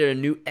they needed a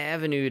new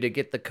avenue to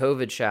get the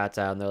COVID shots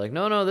out, and they're like,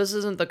 no, this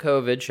isn't the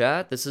COVID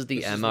shot. This is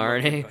the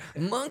mRNA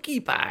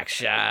monkeypox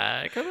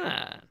shot. Come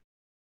on.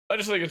 I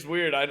just think it's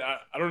weird. I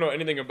don't know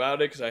anything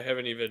about it because I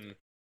haven't even.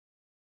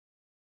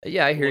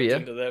 Yeah, I hear you.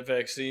 Into that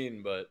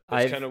vaccine, but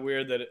it's kind of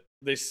weird that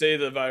they say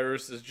the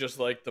virus is just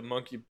like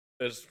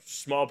as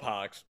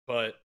smallpox,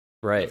 but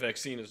the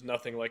vaccine is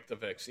nothing like the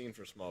vaccine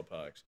for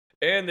smallpox.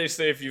 And they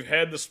say if you've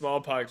had the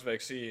smallpox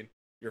vaccine,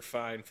 you're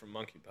fine from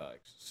monkeypox.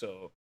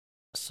 So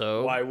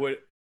why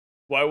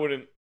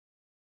wouldn't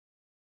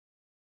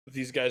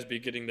these guys be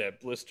getting that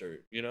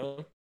blister?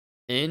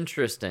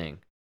 Interesting.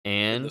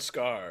 And the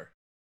scar.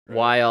 Right?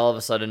 Why all of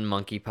a sudden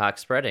monkeypox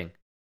spreading?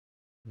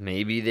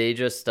 Maybe they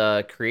just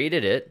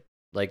created it,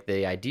 like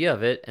the idea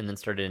of it, and then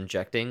started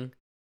injecting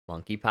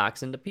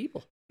monkeypox into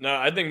people. No,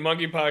 I think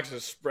monkeypox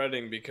is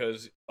spreading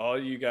because all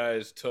you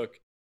guys took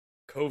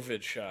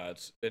COVID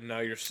shots, and now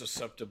you're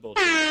susceptible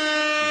to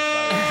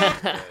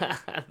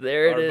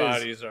there it is. Our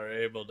bodies are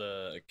able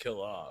to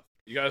kill off.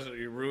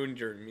 You ruined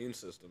your immune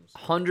systems.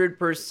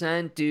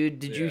 100%, dude.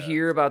 Did you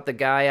hear about the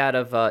guy out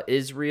of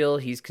Israel?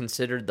 He's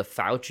considered the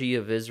Fauci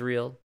of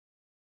Israel.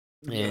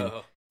 And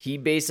he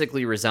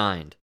basically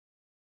resigned.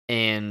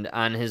 And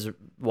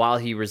while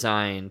he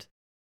resigned...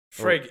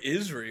 Frank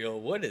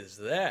Israel, what is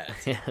that?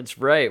 Yeah, that's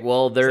right.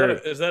 Well,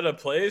 is that a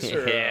place?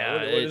 Or, yeah,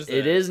 what is that?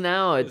 It is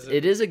now.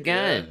 It is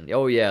again. Yeah.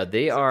 Oh yeah,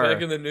 they are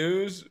back in the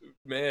news,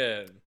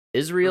 man.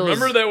 Israel.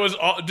 Remember that was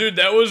all, dude.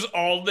 That was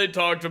all they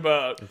talked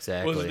about.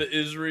 Exactly. Was the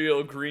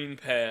Israel Green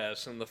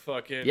Pass and the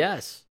fucking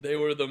yes. They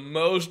were the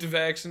most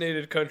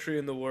vaccinated country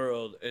in the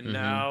world, and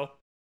now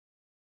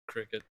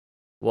cricket.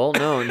 Well,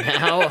 no,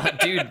 now,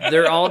 dude,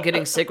 they're all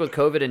getting sick with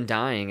COVID and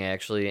dying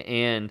actually,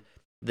 and.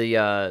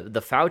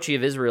 The Fauci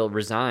of Israel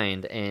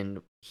resigned,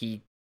 and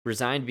he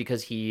resigned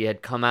because he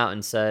had come out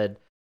and said,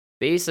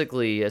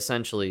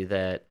 essentially,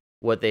 that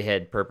what they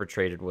had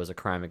perpetrated was a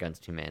crime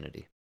against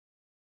humanity.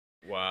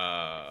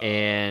 Wow.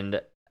 And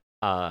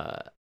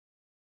I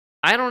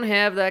don't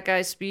have that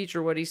guy's speech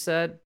or what he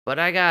said, but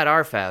I got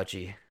our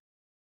Fauci.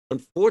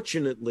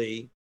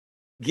 Unfortunately,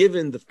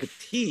 given the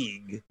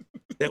fatigue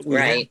that we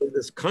have in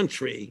this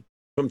country,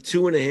 from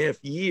 2.5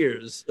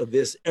 years of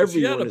this,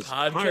 everyone is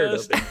tired of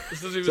it.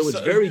 So it's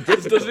very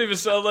difficult. This doesn't even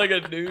sound like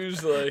a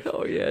news.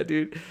 Oh yeah,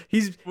 dude.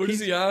 What is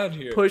he on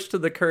here? Pushed to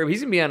the curb.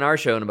 He's gonna be on our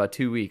show in about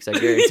 2 weeks. I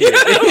guarantee it.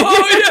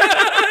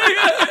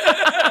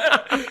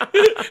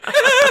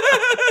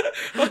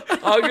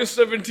 August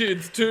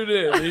 17th, tune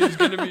in. He's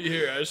going to be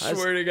here. I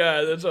swear to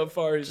God, that's how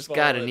far he's just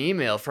got an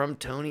email from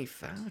Tony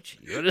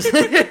Fauci. What is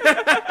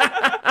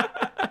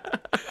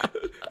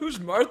Who's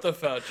Martha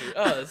Fauci?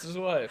 Oh, that's his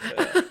wife.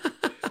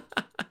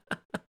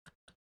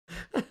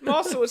 I'm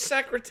also a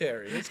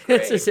secretary. It's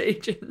great. It's his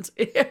agent.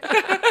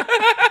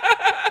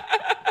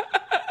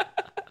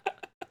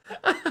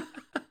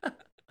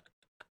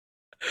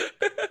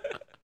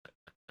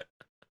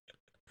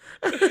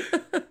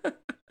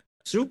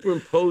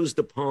 Superimposed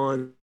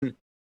upon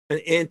an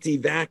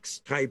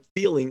anti-vax type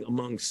feeling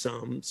among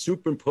some,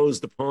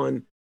 superimposed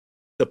upon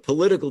the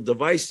political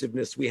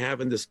divisiveness we have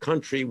in this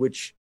country,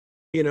 which,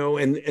 you know,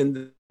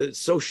 and the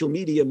social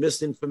media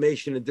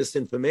misinformation and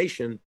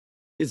disinformation,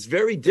 it's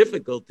very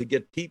difficult to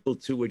get people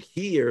to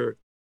adhere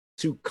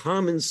to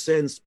common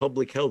sense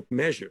public health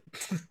measures.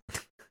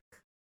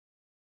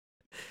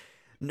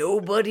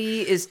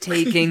 Nobody is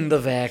taking the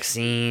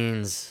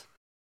vaccines.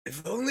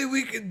 If only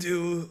we could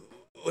do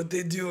what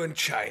they do in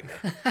China.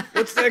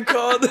 What's that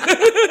called?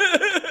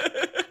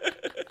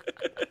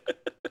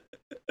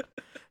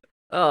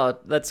 Oh,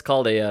 that's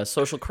called a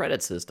social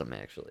credit system,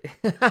 actually.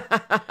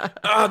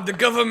 The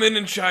government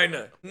in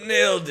China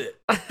nailed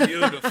it.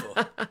 Beautiful.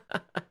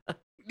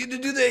 You need to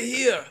do that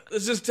here.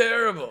 This is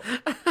terrible.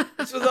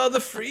 It's with all the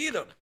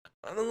freedom.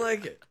 I don't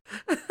like it.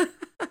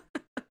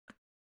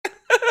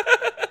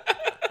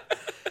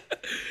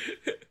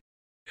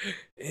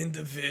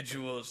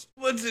 Individuals.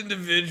 What's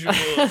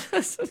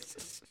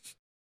individuals?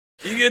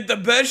 You get the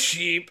best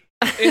sheep,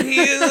 and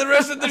the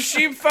rest of the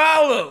sheep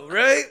follow,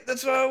 right?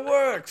 That's how it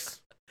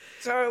works.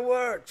 That's how it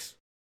works.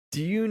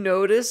 Do you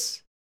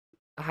notice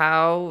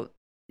how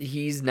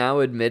he's now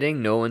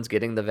admitting no one's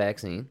getting the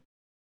vaccine?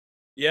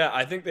 Yeah,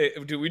 I think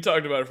we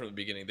talked about it from the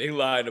beginning. They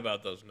lied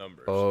about those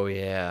numbers. Oh,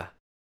 yeah.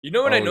 You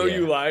know when I know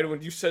you lied?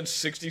 When you said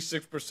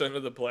 66%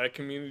 of the black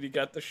community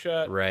got the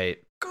shot?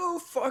 Right. Go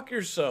fuck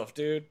yourself,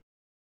 dude.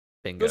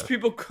 Bingo. Those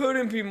people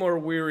couldn't be more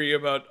weary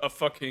about a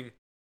fucking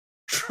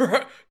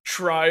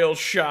trial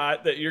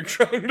shot that you're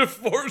trying to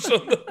force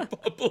on the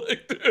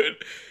public,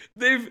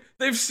 dude.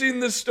 They've seen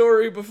this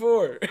story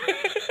before.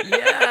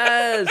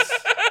 Yes.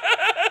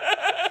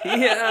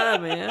 Yeah,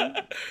 man.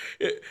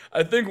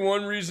 I think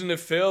one reason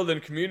it failed in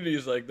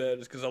communities like that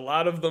is because a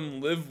lot of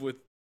them live with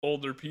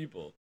older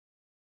people.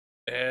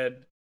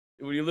 And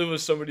when you live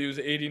with somebody who's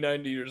 80,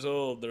 90 years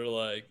old, they're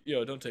like,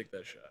 yo, don't take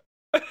that shot.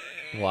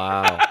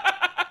 Wow.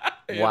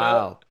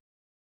 Wow.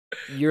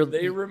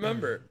 They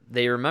remember.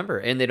 They remember,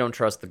 and they don't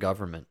trust the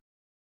government.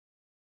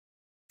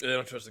 They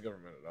don't trust the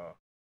government at all.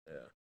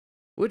 Yeah.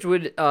 Which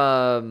would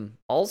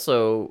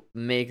also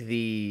make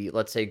the,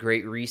 let's say,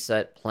 Great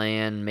Reset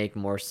plan make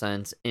more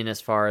sense in as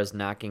far as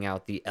knocking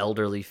out the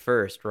elderly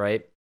first,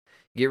 right?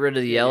 Get rid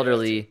of the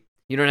elderly.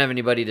 You don't have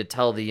anybody to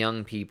tell the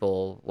young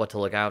people what to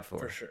look out for.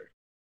 For sure.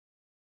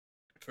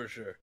 For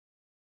sure.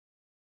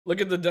 Look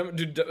at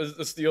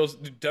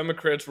the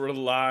Democrats were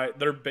lie.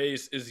 Their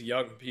base is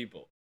young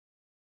people,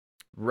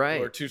 right?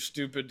 Who are too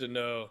stupid to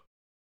know.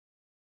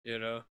 You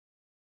know.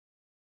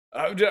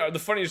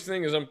 The funniest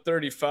thing is I'm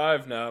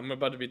 35 now. I'm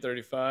about to be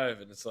 35,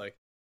 and it's like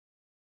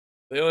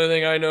the only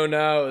thing I know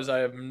now is I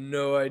have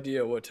no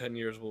idea what 10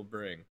 years will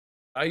bring.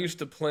 I used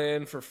to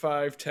plan for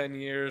 5-10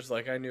 years,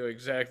 like I knew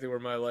exactly where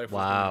my life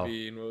was going to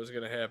be and what was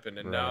going to happen.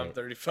 And now I'm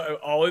 35.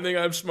 Only thing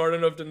I'm smart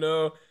enough to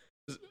know.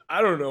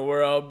 I don't know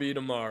where I'll be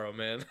tomorrow,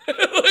 man.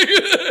 Like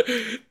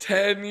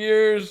 10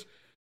 years.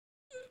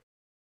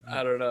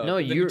 I don't know. No,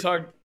 you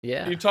talk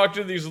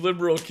to these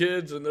liberal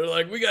kids and they're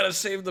like, we got to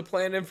save the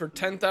planet for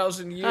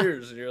 10,000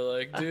 years. And you're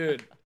like,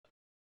 dude,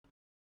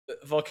 the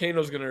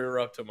volcano's going to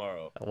erupt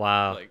tomorrow.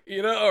 Wow. Like,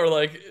 you know, or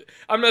like,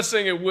 I'm not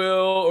saying it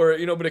will or,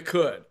 you know, but it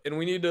could. And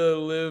we need to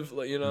live,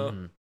 like, you know.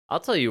 Mm-hmm. I'll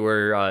tell you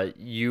where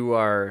you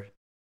are.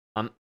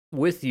 I'm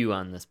with you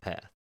on this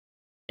path.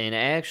 And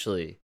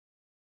actually,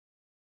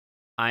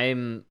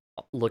 I'm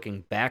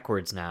looking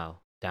backwards now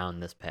down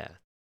this path.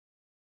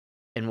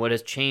 And what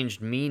has changed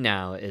me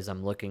now is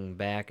I'm looking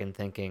back and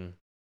thinking,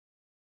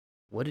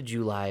 what did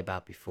you lie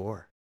about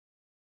before?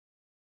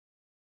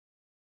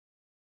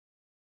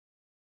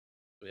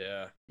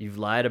 Yeah. You've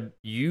lied.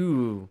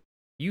 You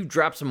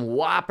dropped some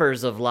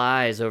whoppers of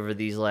lies over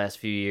these last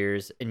few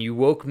years, and you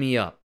woke me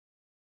up.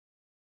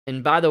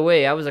 And by the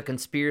way, I was a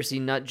conspiracy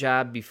nut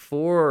job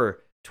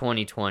before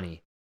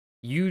 2020.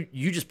 You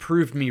just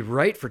proved me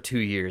right for 2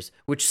 years,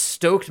 which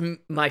stoked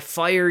my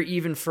fire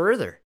even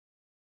further.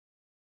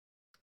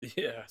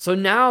 Yeah. So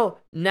now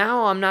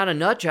I'm not a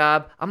nut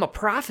job. I'm a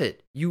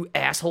prophet, you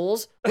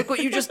assholes. Look what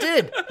you just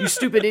did, you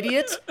stupid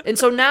idiots. And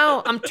so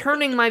now I'm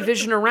turning my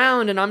vision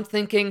around and I'm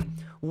thinking,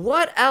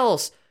 what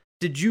else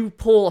did you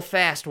pull a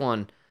fast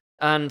one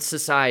on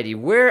society?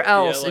 Where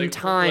else in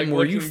time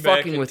were you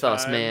fucking with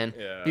us, man?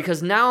 Yeah.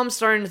 Because now I'm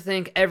starting to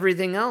think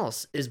everything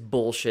else is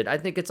bullshit. I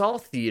think it's all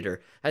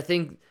theater. I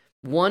think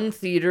one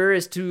theater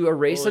is to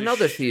erase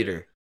another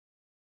theater.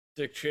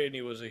 Dick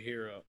Cheney was a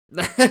hero.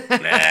 Nah. I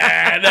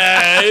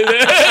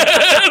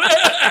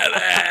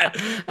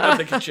don't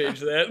think he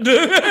changed that.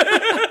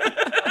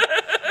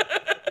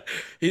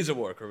 He's a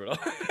war criminal.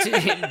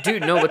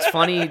 Dude, no, what's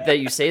funny that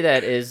you say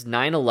that is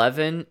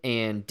 9/11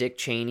 and Dick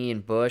Cheney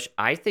and Bush,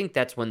 I think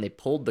that's when they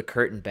pulled the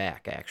curtain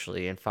back,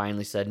 actually, and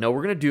finally said, no,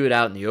 we're going to do it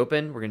out in the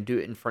open. We're going to do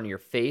it in front of your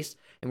face,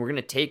 and we're going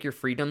to take your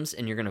freedoms,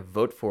 and you're going to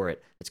vote for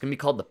it. It's going to be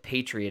called the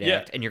Patriot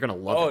Act, and you're going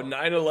to love it.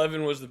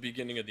 9/11 was the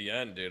beginning of the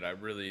end, dude. I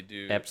really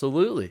do.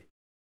 Absolutely.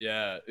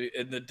 Yeah,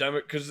 and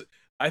because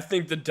I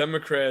think the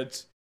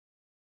Democrats,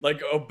 like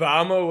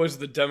Obama was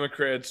the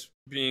Democrats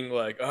being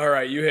like, all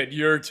right, you had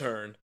your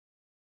turn.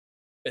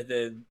 And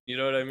then, you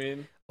know what I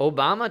mean?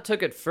 Obama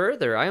took it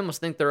further. I almost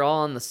think they're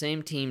all on the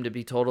same team, to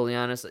be totally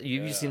honest.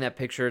 You've seen that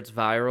picture. It's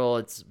viral.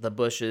 It's the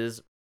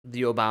Bushes,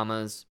 the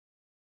Obamas,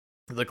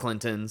 the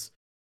Clintons.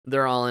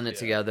 They're all in it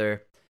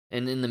together.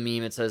 And in the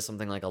meme, it says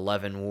something like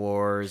 11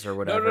 wars or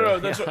whatever. No.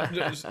 That's what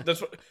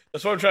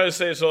I'm trying to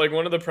say. So, like,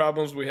 one of the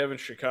problems we have in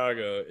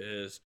Chicago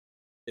is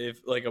if,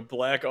 like, a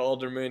black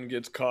alderman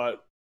gets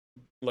caught,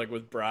 like,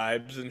 with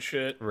bribes and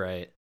shit.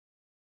 Right.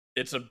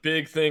 It's a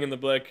big thing in the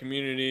black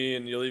community,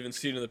 and you'll even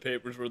see it in the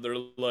papers where they're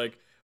like,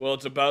 well,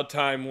 it's about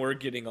time we're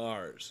getting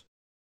ours.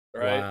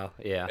 Right? Wow,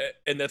 yeah.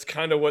 And that's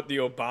kind of what the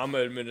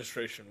Obama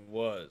administration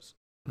was.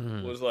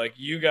 Was like,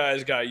 you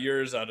guys got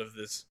yours out of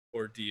this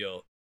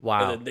ordeal.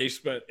 Wow. And then they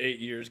spent 8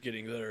 years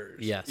getting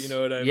theirs. Yes. You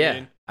know what I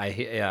mean?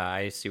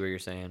 I see what you're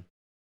saying.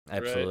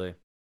 Absolutely. Right?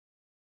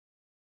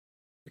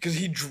 Because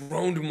he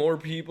droned more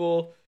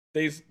people.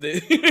 They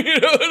you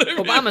know what I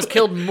mean? Obama's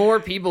killed more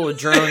people with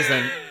drones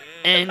than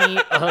any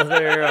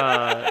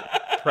other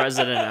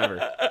president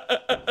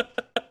ever.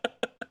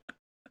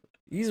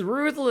 He's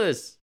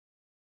ruthless.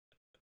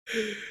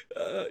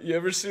 You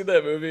ever see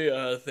that movie,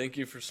 Thank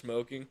You for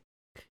Smoking?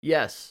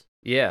 Yes.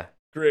 Yeah.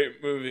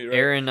 Great movie, right?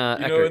 Aaron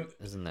Eckhart,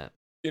 isn't that?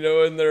 You know,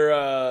 when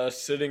they're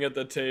sitting at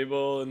the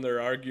table and they're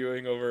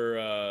arguing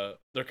over,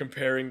 they're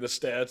comparing the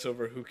stats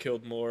over who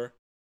killed more.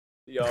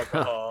 The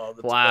alcohol,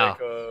 the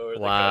tobacco, or the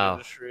gun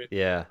industry.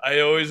 Yeah.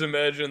 I always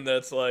imagine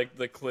that's like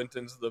the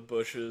Clintons, the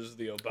Bushes,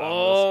 the Obamas.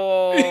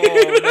 Oh,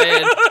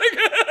 man.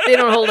 They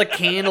don't hold a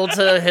candle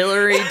to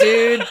Hillary,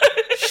 dude.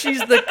 She's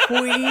the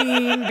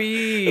queen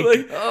bee.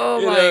 Like,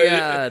 oh, my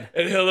God.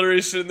 And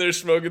Hillary's sitting there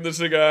smoking the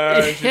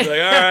cigar, and she's like,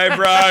 all right,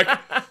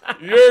 Brock,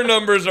 your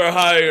numbers are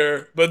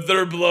higher, but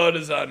their blood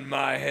is on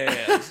my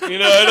hands. You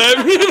know what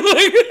I mean?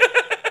 Like...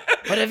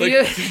 But have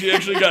you? She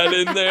actually got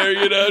in there,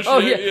 you know.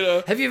 You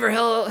know. Have you ever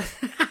held?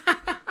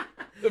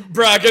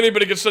 Brock,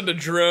 anybody can send a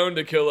drone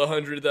to kill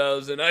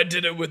 100,000. I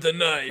did it with a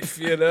knife,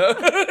 you know.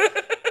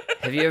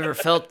 Have you ever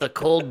felt the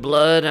cold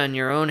blood on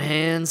your own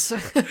hands?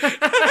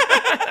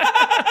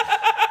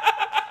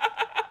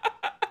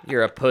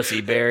 You're a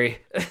pussy, Barry.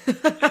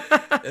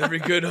 Every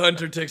good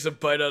hunter takes a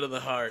bite out of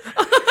the heart.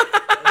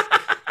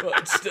 But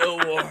it's still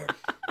warm.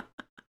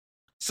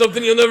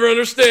 Something you'll never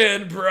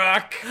understand,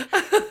 Brock.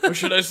 Or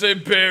should I say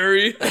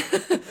Barry?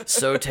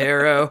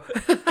 Sotero.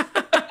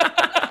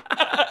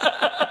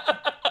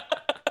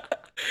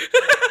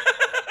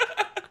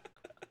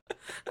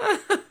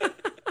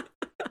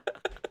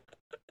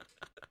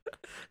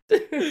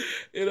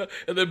 You know,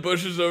 and then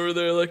Bush is over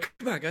there like,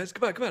 come on, guys,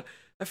 come on.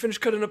 I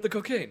finished cutting up the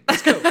cocaine.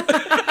 Let's go.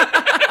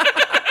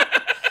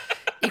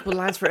 Equal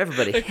lines for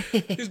everybody.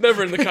 He's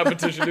never in the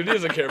competition, dude. He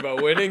doesn't care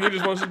about winning. He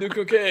just wants to do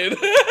cocaine.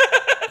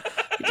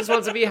 He just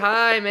wants to be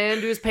high,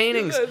 man. Do his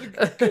paintings.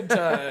 Good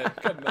time.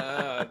 Come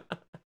on.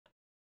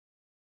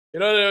 You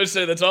know what I always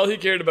say? That's all he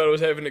cared about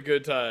was having a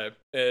good time.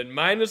 And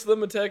minus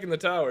them attacking the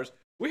towers,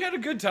 we had a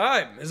good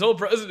time. His whole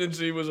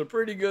presidency was a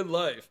pretty good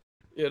life.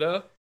 You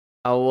know?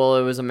 Oh, well,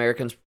 it was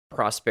Americans'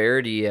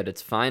 prosperity at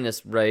its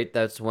finest, right?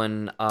 That's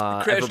when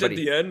crashed at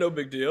the end, no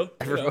big deal.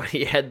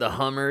 Everybody had the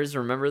Hummers.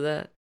 Remember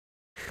that?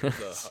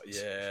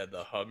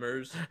 The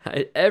Hummers.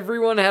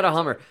 Everyone had a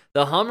Hummer.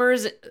 The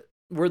Hummers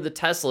were the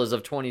Teslas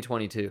of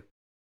 2022.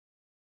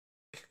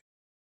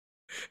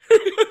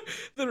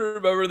 Then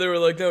remember they were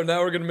like, no, now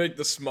we're gonna make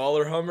the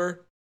smaller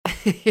Hummer.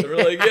 They were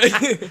like, yeah,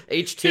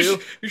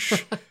 H2.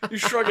 You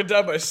shrunk it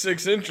down by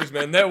 6 inches,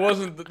 man. That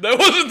wasn't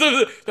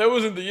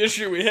the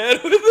issue we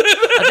had with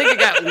it. I think it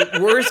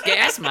got worse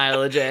gas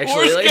mileage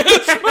actually.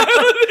 Gas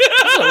mileage.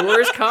 It's a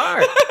worse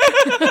car.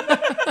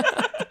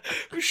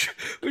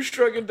 We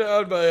shrunk it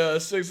down by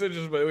 6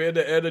 inches, but we had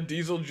to add a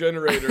diesel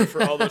generator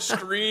for all the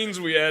screens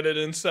we added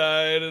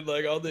inside and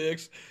like all the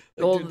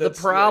well, dude, the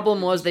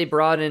problem was they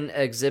brought in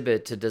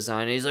Exhibit to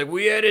design it. He's like,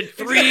 we added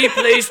 3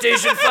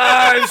 PlayStation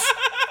 5s,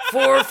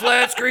 4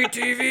 flat screen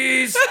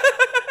TVs.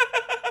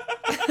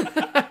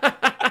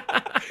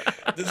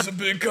 This is a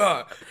big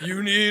car.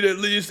 You need at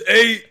least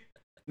 8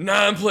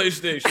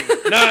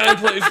 non-PlayStations. 9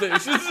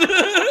 PlayStations.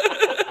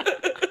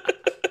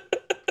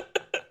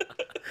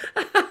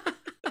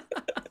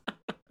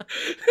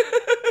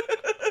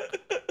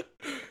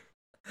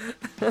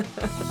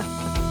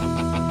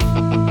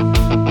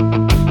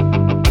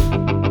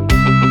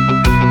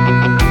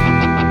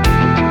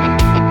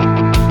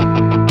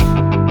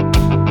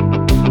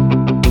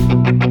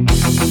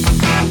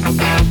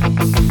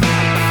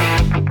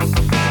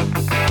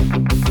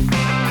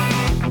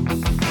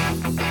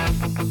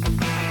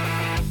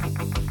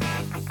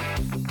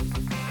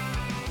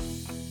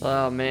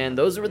 Oh man,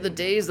 those were the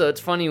days, though. It's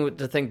funny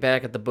to think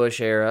back at the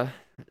Bush era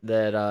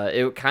that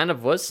it kind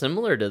of was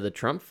similar to the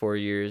Trump 4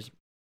 years.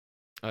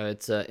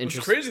 It's interesting. It's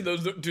crazy, though,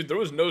 dude. There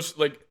was no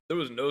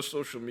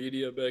social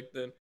media back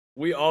then.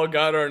 We all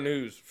got our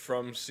news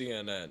from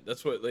CNN.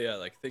 That's what,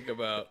 think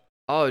about.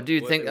 Oh,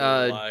 dude, think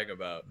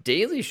about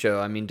Daily Show.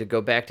 I mean, to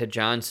go back to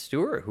Jon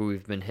Stewart, who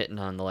we've been hitting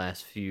on the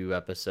last few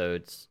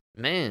episodes.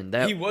 Man,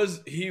 that he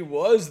was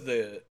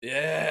the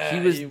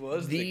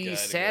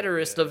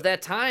satirist of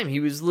that time. He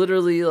was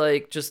literally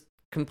like just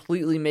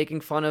completely making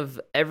fun of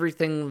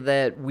everything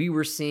that we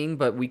were seeing,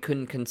 but we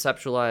couldn't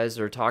conceptualize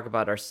or talk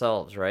about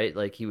ourselves, right?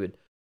 Like he would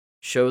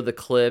show the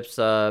clips.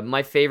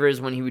 My favorite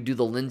is when he would do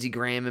the Lindsey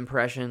Graham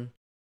impression.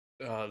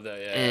 Oh, yeah.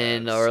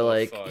 And or so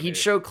like funny. he'd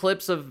show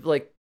clips of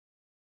like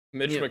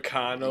Mitch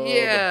McConnell.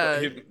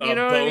 Yeah, you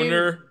know Boner. What I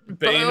mean?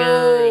 Boehner.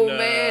 Oh,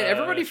 man.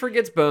 Everybody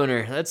forgets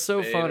Boner. That's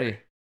so Boehner. funny.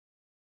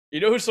 You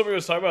know who somebody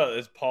was talking about?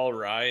 Is Paul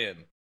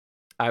Ryan.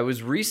 I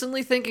was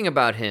recently thinking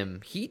about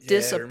him. He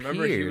disappeared.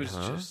 Remember, he was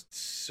just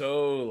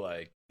so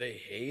like they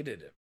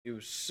hated him. He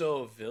was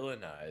so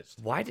villainized.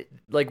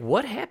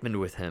 What happened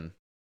with him?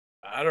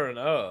 I don't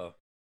know.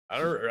 I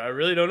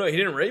really don't know. He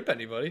didn't rape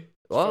anybody.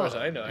 As far as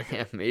I know.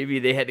 Yeah, maybe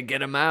they had to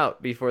get him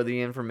out before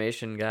the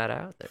information got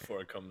out there.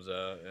 Before it comes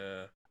out,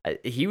 yeah.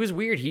 He was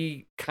weird.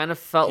 He kind of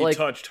felt he like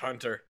touched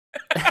Hunter.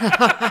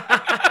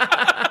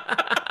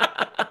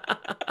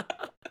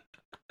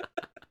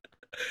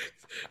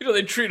 You know,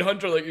 they treat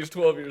Hunter like he's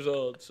 12 years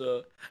old,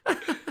 so.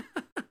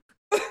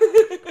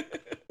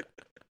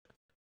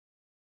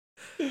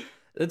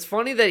 It's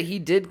funny that he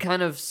did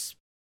kind of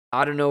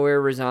out of nowhere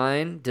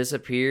resign,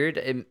 disappeared.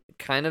 It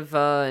kind of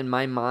in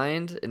my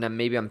mind, and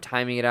maybe I'm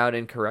timing it out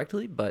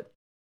incorrectly, but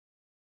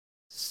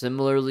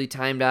similarly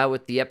timed out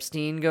with the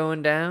Epstein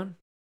going down.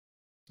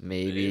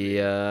 Maybe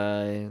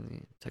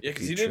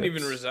because he didn't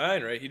even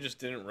resign, right? He just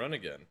didn't run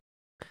again.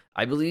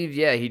 I believe,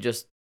 yeah, he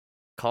just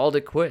called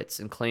it quits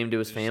and claimed to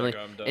his family.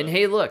 Like, I'm done. And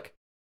hey, look,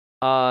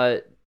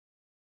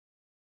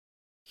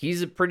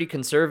 he's a pretty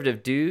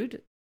conservative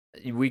dude.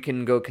 We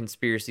can go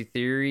conspiracy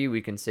theory.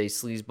 We can say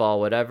sleazeball,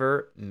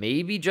 whatever.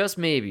 Maybe, just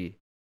maybe,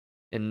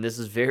 and this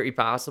is very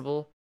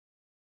possible,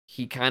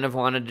 he kind of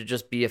wanted to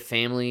just be a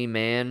family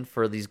man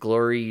for these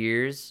glory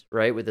years,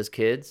 right, with his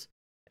kids,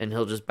 and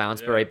he'll just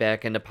bounce right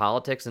back into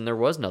politics, and there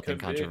was nothing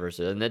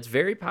controversial, and that's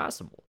very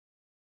possible.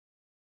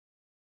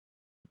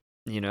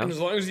 You know? And as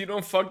long as you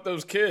don't fuck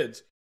those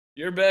kids,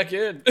 you're back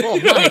in. Well,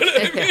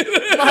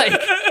 Mike,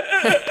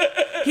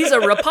 he's a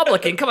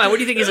Republican. Come on, what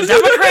do you think? He's a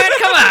Democrat?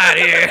 Come on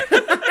here.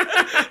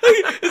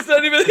 It's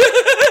not even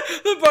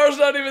the bar's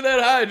not even that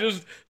high.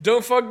 Just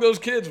don't fuck those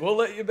kids. We'll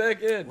let you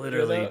back in.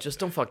 Literally, just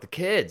don't fuck the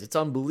kids. It's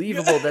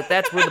unbelievable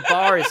that's where the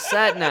bar is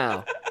set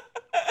now.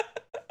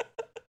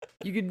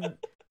 You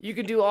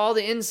could do all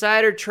the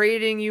insider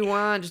trading you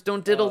want. Just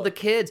don't diddle the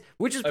kids,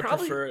 which is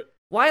probably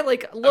why.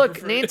 Like,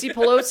 look, Nancy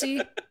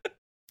Pelosi.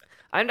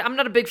 I'm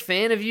not a big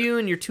fan of you,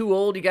 and you're too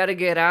old. You got to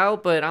get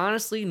out. But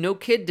honestly, no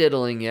kid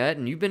diddling yet,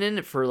 and you've been in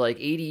it for like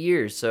 80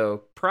 years.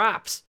 So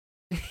props.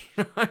 You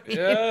know what I mean?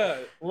 Yeah.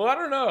 Well, I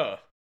don't know.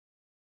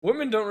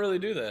 Women don't really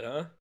do that,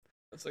 huh?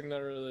 That's like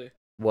not really.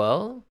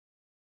 Well,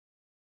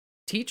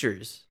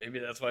 teachers. Maybe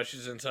that's why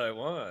she's in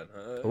Taiwan,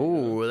 huh?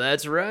 Oh,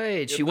 that's right.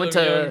 Get she went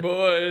them to young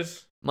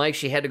boys. Mike.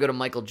 She had to go to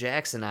Michael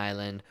Jackson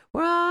Island.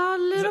 We're all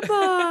little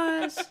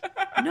boys.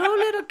 No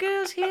little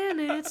girls here,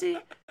 Nancy.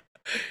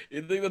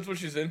 You think that's what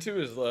she's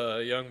into? Is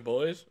young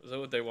boys? Is that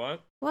what they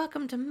want?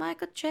 Welcome to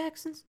Michael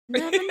Jackson's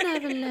Never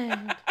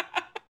Neverland.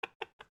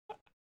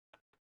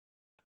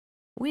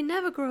 We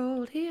never grow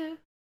old here.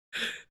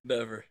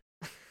 Never.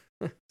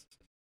 I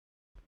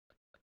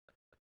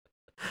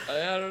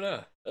don't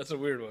know. That's a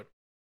weird one.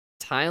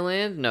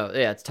 Thailand? No,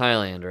 yeah, it's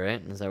Thailand,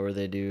 right? Is that where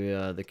they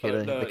do the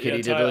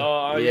kitty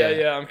diddler?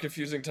 Yeah. I'm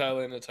confusing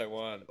Thailand and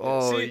Taiwan.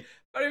 Oh, see,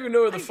 I don't even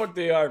know where the fuck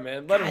they are,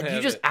 man. Let them have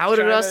you just it.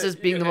 outed China, us as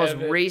being the most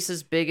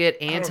racist, bigot,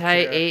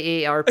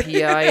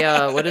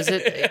 anti-AARPI. What is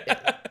it?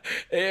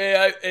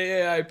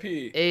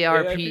 AAIP.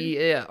 ARP.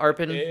 Yeah,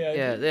 ARPAN.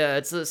 Yeah.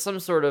 It's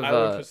some sort of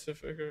Island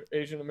Pacific or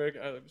Asian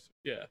American Island Pacific.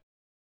 Yeah.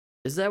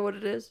 Is that what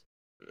it is?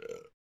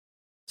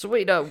 So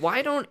wait,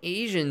 why don't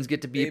Asians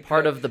get to be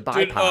part of the BIPOC?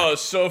 Dude, oh,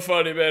 so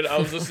funny, man. I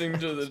was listening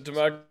to the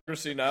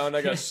Democracy Now! And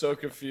I got so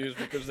confused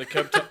because they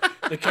kept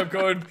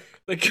going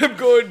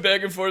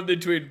back and forth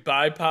between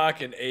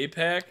BIPOC and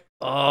APAC.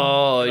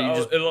 Oh,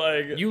 you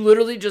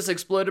literally just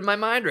exploded my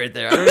mind right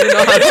there. I don't even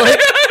know how to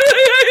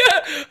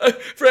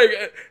Frank,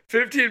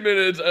 15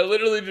 minutes, I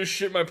literally just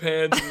shit my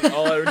pants, and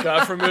all I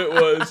got from it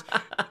was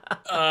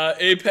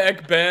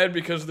APAC bad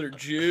because they're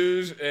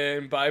Jews,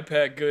 and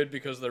BIPOC good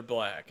because they're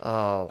black.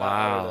 Oh,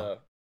 wow.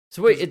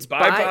 So wait, it's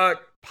BIPOC,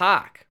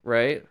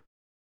 right?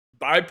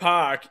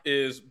 BIPOC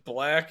is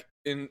black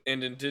and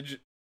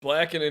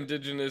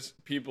indigenous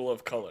people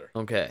of color.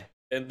 Okay.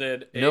 And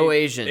then no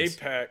Asians.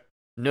 APAC.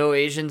 No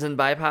Asians in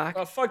BIPOC?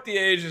 Oh, fuck the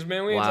Asians,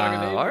 man. We ain't talking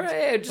Asians. All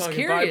right, I'm just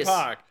curious.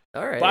 BIPOC.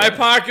 All right.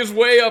 BIPOC is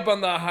way up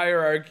on the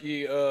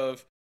hierarchy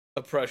of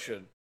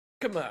oppression.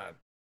 Come on.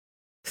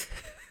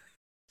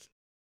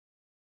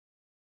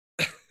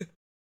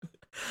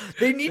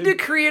 They need to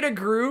create a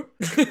group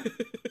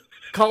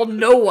called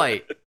No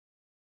White.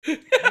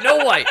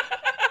 No White.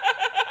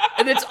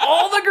 And it's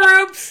all the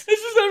groups. This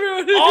is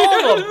everyone.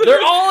 All of them.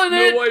 They're all in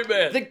it. No white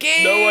man. The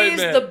gays, no white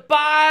man. the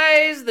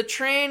bis, the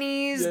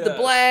trannies, the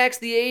blacks,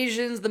 the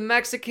Asians, the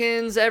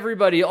Mexicans,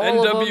 everybody. All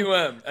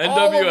NWM. of them.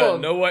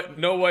 NWM. No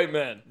white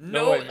man.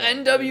 No white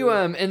man.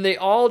 NWM. And they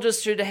all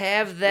just should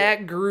have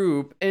that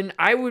group. And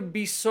I would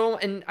be so,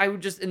 and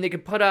they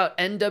could put out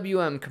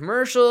NWM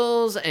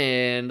commercials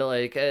and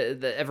like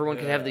everyone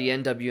could have the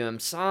NWM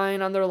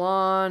sign on their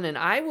lawn. And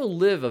I will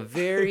live a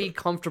very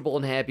comfortable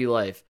and happy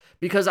life.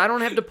 Because I don't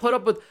have to put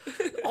up with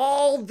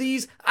all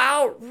these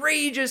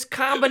outrageous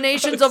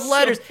combinations of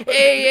letters.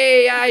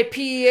 AAIPAC,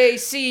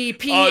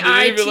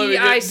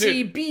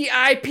 PITIC,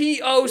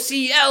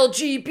 BIPOC,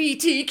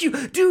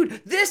 LGBTQ.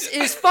 Dude, this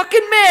is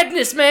fucking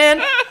madness,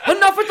 man.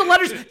 Enough with the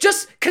letters.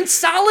 Just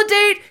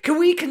consolidate. Can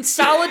we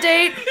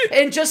consolidate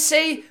and just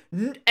say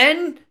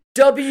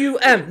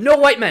NWM? No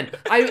white men.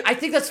 I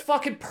think that's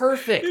fucking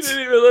perfect.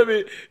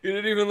 You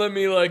didn't even let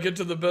me like get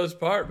to the best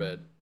part,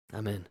 man.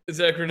 I'm in. It's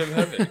acronym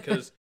heaven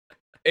because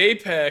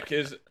AIPAC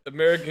is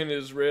American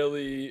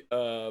Israeli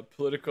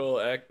political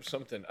act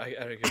something. I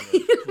don't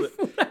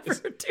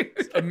remember.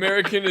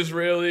 American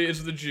Israeli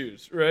is the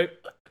Jews, right?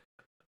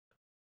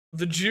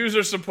 The Jews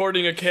are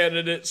supporting a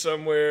candidate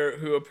somewhere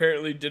who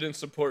apparently didn't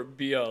support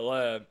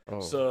BLM.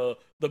 Oh. So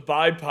the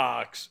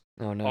BIPOCs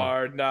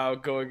are now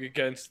going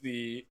against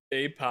the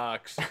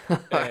AIPACs.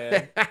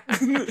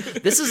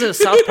 This is a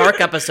South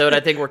Park episode,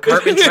 I think, where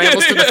Cartman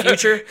travels to the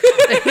future.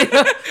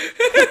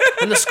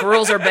 And the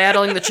squirrels are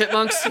battling the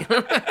chipmunks.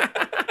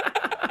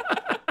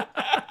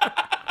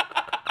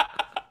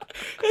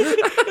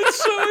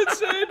 It's so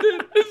insane,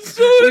 dude. It's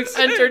so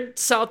insane. We've entered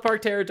South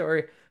Park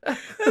territory. The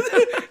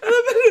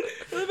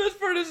best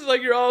part is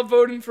like you're all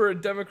voting for a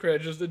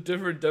Democrat, just a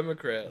different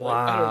Democrat. Like,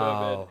 wow. I don't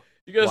know, man.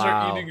 You guys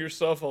are eating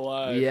yourself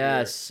alive.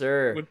 Yes,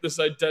 sir. With this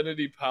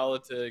identity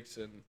politics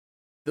and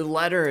the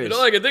letters. You know,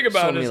 all I can think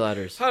about so many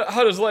letters.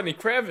 How does Lenny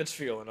Kravitz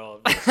feel in all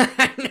of this?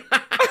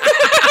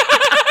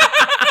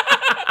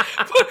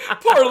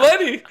 Poor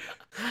Lenny.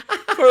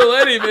 Poor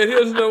Lenny, man. He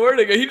doesn't know where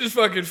to go. He just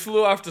fucking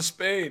flew off to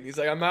Spain. He's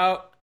like, I'm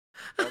out.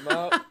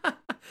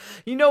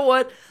 You know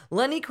what?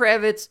 Lenny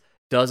Kravitz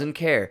doesn't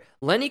care.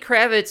 Lenny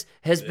Kravitz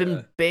has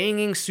been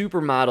banging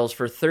supermodels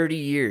for 30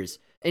 years.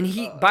 And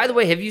by the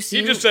way, have you seen...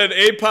 He just said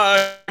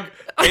AIPAC,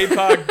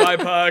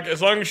 BIPOC.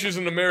 As long as she's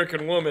an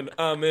American woman,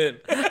 I'm in.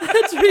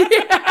 That's me.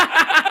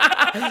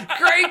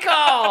 Great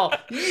call.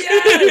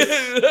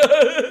 Yes.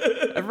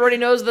 Everybody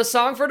knows the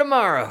song for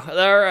tomorrow.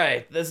 All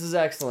right. This is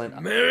excellent.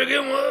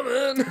 American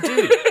woman.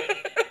 Dude.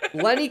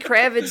 Lenny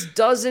Kravitz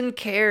doesn't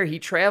care. He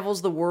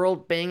travels the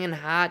world banging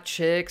hot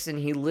chicks, and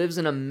he lives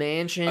in a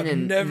mansion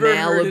in never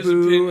Malibu. Heard his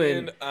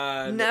opinion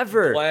on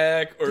never.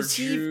 Black or does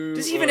Jew.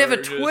 Does he even have a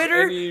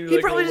Twitter?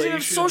 He probably doesn't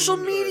have social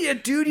media,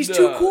 dude. He's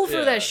too cool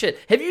for that shit.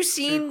 Have you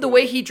seen the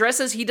way he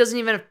dresses? He doesn't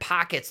even have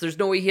pockets. There's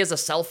no way he has a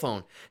cell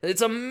phone.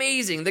 It's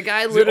amazing. The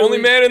guy literally... the only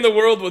man in the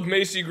world with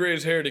Macy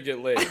Gray's hair to get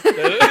laid.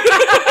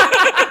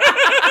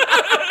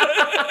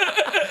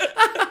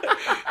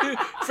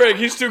 Frank,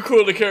 he's too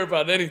cool to care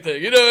about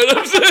anything. You know what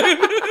I'm saying?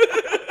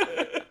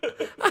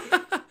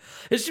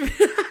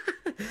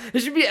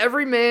 It should be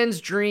every man's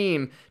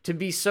dream to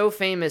be so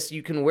famous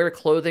you can wear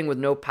clothing with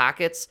no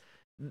pockets.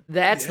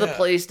 That's the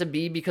place to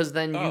be, because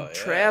then you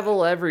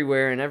travel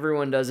everywhere and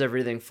everyone does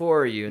everything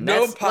for you. And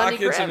no that's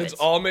pockets, and it's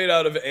all made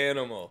out of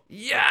animal.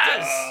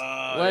 Yes!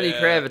 Lenny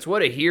Kravitz,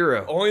 what a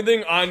hero. Only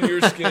thing on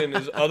your skin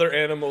is other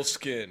animals'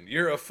 skin.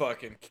 You're a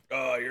fucking...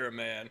 Oh, you're a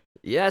man.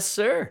 Yes,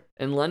 sir.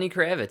 And Lenny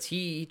Kravitz,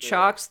 he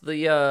chalks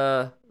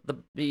the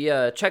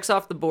checks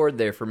off the board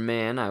there for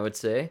man, I would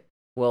say.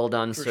 Well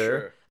done, for sir.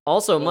 Sure.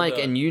 Also, well Mike,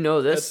 done. And you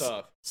know this,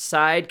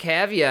 side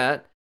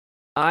caveat,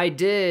 I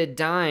did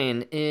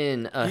dine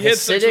in a Hasidic... You had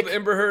sex with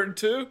Amber Heard,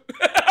 too?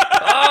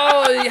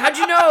 Oh, how'd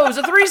you know? It was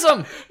a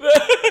threesome.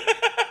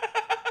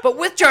 But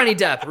with Johnny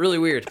Depp. Really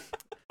weird.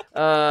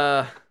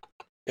 A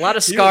lot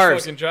of scarves. He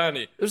was fucking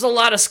Johnny. There's a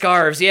lot of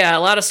scarves. Yeah, a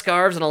lot of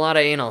scarves and a lot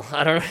of anal.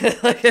 I don't know.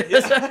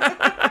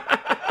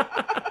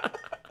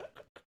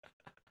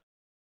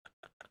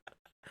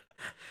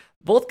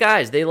 Both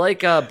guys, they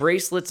like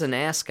bracelets and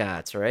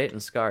ascots, right?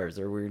 And scarves.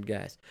 They're weird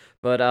guys.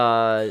 But,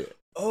 oh,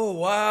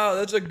 wow.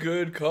 That's a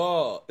good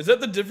call. Is that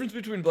the difference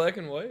between black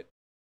and white?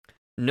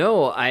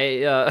 No,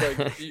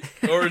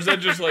 or is that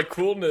just, like,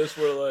 coolness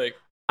where, like...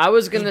 I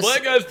was going to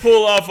black guys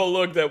pull off a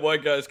look that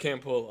white guys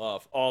can't pull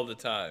off all the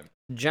time.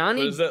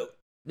 Johnny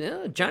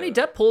Johnny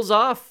Depp pulls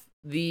off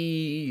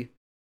the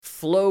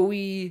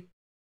flowy,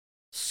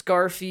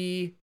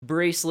 scarfy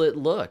bracelet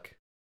look,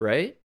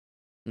 right?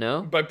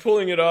 No? By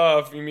pulling it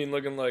off, you mean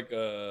looking like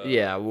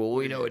Yeah, well,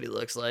 we know what he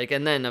looks like.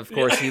 And then, of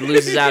course, he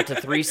loses out to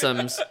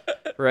threesomes,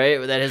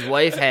 right, that his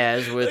wife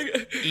has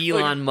with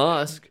Elon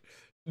Musk.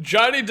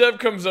 Johnny Depp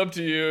comes up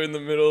to you in the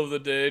middle of the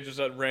day, just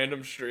on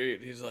random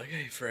street. He's like,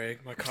 "Hey,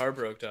 Frank, my car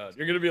broke down."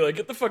 You're going to be like,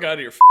 "Get the fuck out of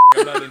here,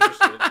 I'm not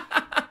interested."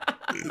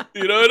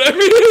 You know what I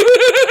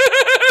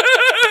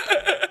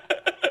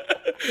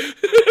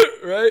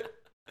mean? Right?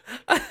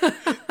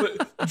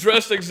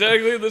 dressed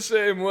exactly the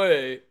same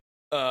way,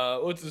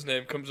 what's his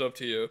name, comes up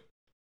to you.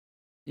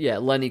 Yeah,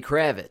 Lenny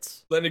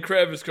Kravitz. Lenny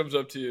Kravitz comes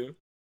up to you.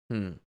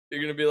 You're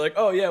going to be like,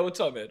 oh, yeah,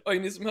 what's up, man? Oh, you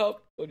need some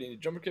help? Oh, do you need a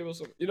jumper cable or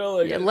something? You know,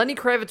 like... Yeah, Lenny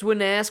Kravitz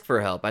wouldn't ask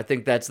for help. I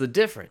think that's the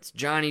difference.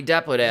 Johnny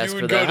Depp would ask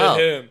for the help. help.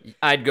 Him.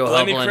 I'd go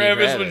help Lenny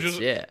Kravitz. Would just,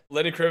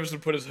 Lenny Kravitz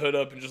would put his hood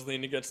up and just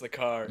lean against the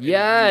car.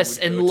 Yes,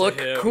 and look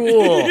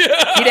cool.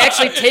 He'd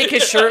actually take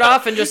his shirt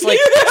off and just, like,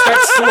 start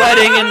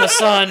sweating in the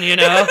sun, you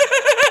know?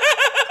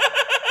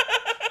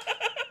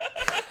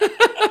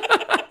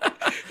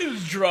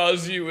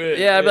 Draws you in.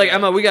 Yeah, I'd be like,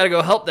 Emma, we gotta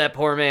go help that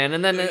poor man.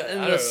 And then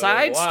in the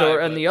side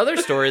story, and the other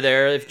story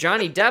there, if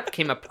Johnny Depp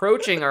came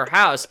approaching our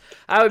house,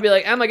 I would be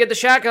like, Emma, get the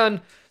shotgun.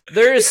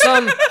 There is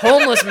some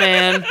homeless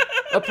man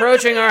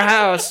approaching our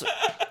house.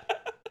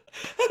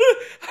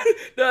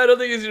 No, I don't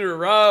think he's gonna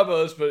rob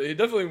us, but he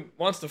definitely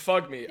wants to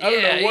fuck me. I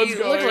don't know what's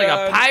going on. He looks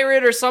like a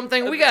pirate or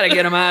something. We gotta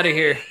get him out of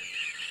here.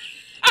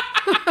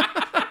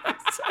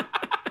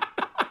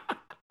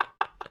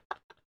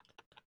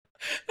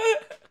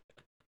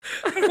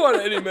 I don't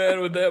want any man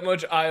with that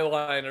much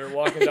eyeliner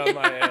walking down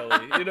my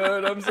alley. You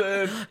know what I'm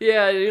saying?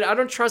 Yeah, I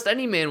don't trust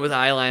any man with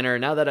eyeliner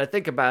now that I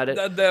think about it.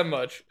 Not that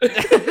much.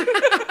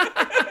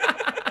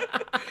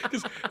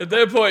 At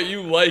that point,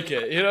 you like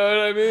it. You know what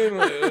I mean?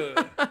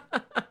 Like,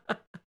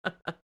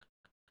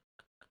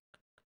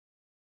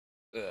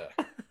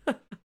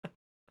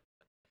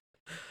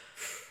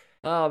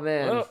 oh,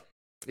 man.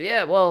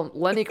 Well,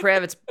 Lenny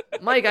Kravitz.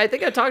 Mike, I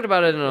think I talked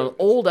about it in an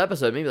old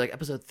episode, maybe like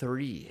episode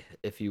 3,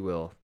 if you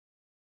will,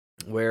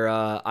 where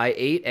I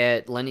ate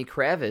at Lenny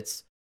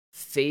Kravitz's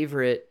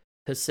favorite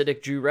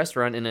Hasidic Jew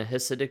restaurant in a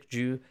Hasidic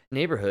Jew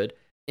neighborhood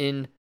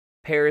in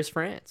Paris,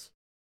 France.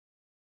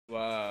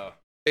 Wow.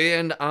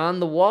 And on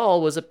the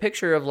wall was a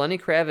picture of Lenny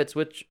Kravitz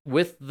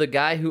with the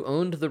guy who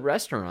owned the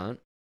restaurant,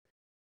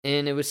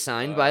 and it was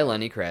signed by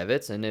Lenny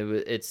Kravitz, and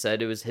it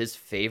said it was his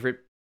favorite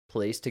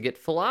place to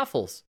get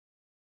falafels.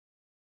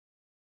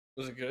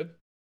 Was it good?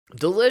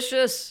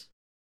 Delicious.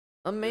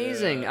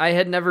 Amazing. Yeah. I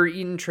had never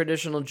eaten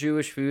traditional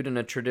Jewish food in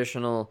a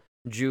traditional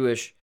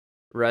Jewish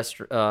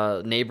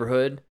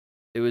neighborhood.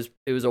 It was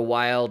a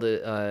wild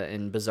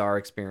and bizarre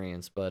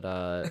experience, but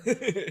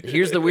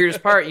here's the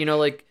weirdest part. You know,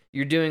 like,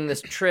 you're doing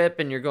this trip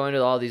and you're going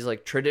to all these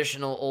like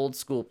traditional old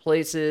school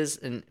places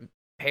in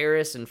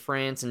Paris and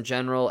France in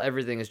general.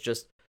 Everything is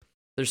just,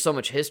 there's so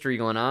much history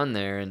going on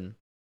there, and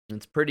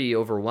it's pretty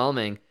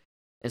overwhelming.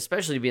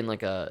 Especially being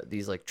like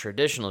these like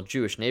traditional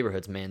Jewish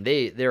neighborhoods, man.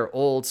 They're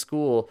old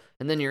school,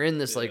 and then you're in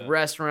this like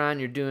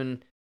restaurant, you're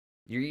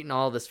eating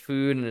all this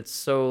food, and it's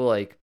so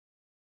like,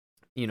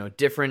 you know,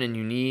 different and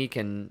unique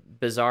and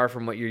bizarre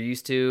from what you're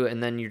used to.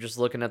 And then you're just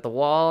looking at the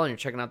wall and you're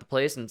checking out the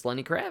place, and it's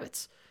Lenny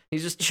Kravitz.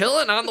 He's just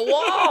chilling on the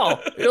wall.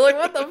 You're like,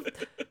 what the?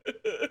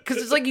 Because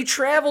it's like you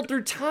traveled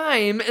through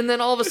time, and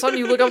then all of a sudden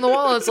you look on the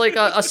wall, and it's like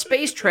a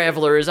space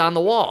traveler is on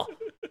the wall.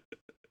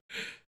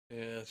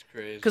 Yeah, that's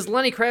crazy. Because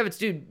Lenny Kravitz,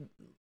 dude,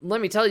 let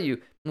me tell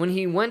you, when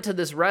he went to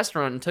this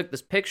restaurant and took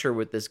this picture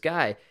with this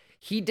guy,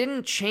 he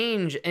didn't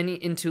change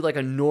into like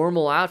a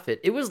normal outfit.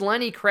 It was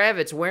Lenny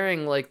Kravitz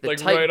wearing like the like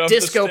tight right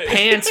disco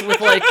pants with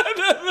like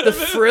the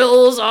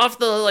frills off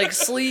the like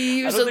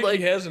sleeves. I don't think like,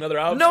 he has another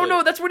outfit.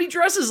 No, that's what he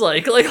dresses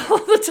like all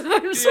the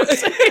time. So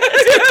like,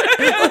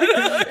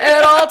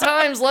 at all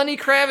times, Lenny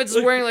Kravitz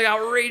is wearing like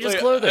outrageous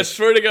clothing. I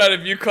swear to God,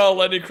 if you call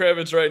Lenny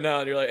Kravitz right now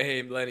and you're like,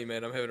 "Hey, Lenny,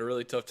 man, I'm having a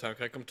really tough time.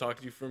 Can I come talk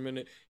to you for a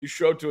minute?" You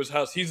show up to his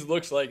house. He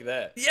looks like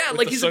that. Yeah,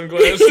 like he's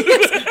sunglasses.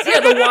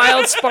 Yeah, the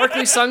wild,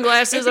 sparkly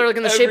sunglasses are like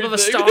in the shape of a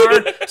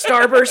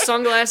starburst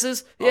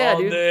sunglasses. Yeah,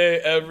 all day,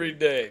 every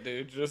day,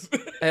 dude. Just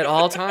at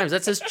all times.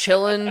 That's his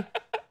chillin'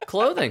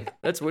 clothing.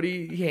 That's what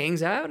he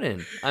hangs out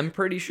in. I'm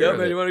pretty sure. Yeah,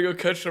 man, you want to go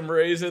catch some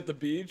rays at the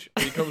beach?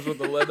 He comes with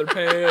the leather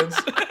pants.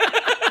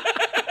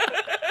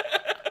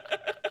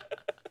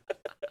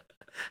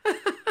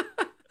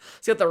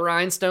 He's got the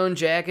rhinestone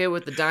jacket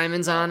with the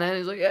diamonds on it.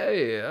 He's like,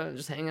 hey, I'm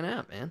just hanging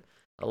out, man.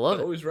 I love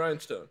it. Always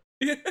rhinestone.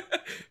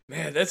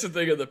 Man, that's a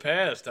thing of the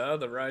past, huh?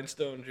 The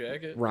rhinestone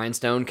jacket.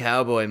 Rhinestone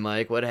cowboy,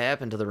 Mike. What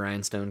happened to the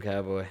rhinestone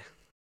cowboy?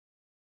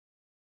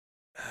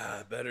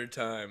 Better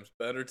times.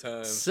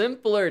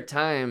 Simpler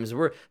times.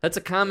 That's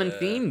a common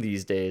theme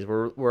these days.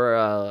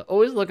 We're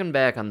always looking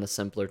back on the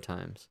simpler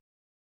times.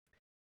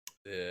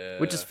 Yeah.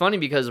 Which is funny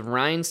because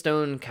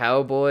rhinestone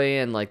cowboy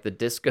and like the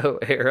disco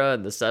era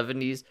in the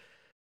 70s,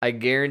 I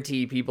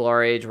guarantee people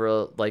our age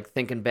were like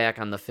thinking back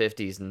on the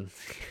 50s and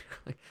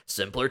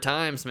simpler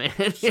times, man.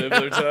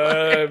 Simpler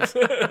times.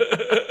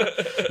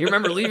 You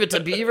remember Leave It to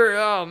Beaver?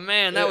 Oh,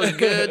 man, that was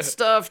good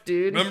stuff,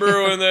 dude.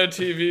 Remember when that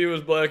TV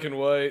was black and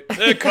white?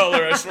 That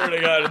color, I swear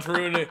to God,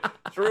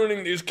 it's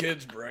ruining these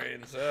kids'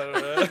 brains. I don't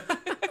know.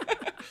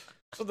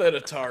 So that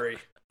Atari.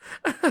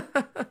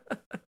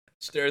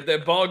 Stare at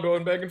that ball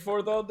going back and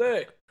forth all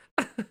day.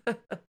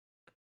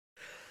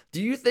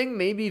 Do you think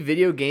maybe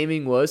video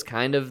gaming was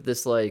kind of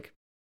this, like,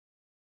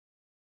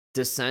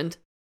 descent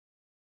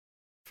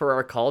for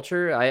our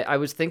culture? I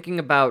was thinking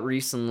about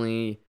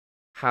recently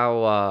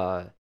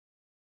how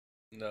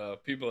no,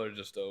 people are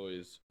just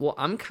always... Well,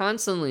 I'm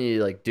constantly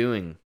like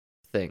doing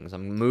things.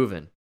 I'm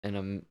moving and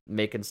I'm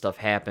making stuff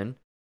happen.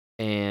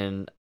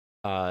 And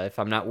if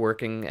I'm not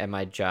working at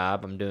my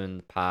job, I'm doing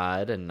the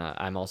pod, and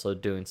I'm also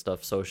doing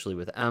stuff socially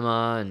with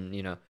Emma, and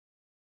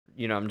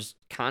I'm just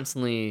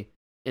constantly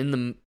in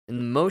the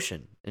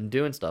motion and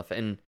doing stuff.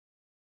 And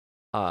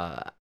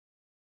I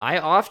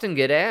often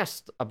get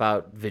asked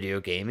about video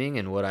gaming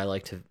and what I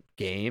like to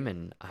game,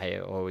 and I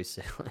always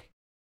say, like,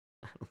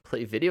 I don't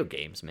play video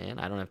games, man.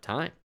 I don't have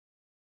time.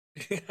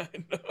 Yeah,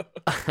 I know.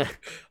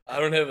 I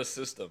don't have a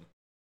system.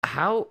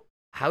 How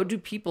do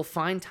people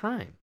find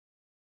time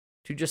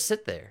to just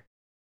sit there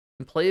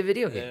and play a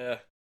video game?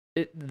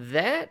 Yeah.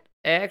 That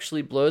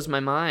actually blows my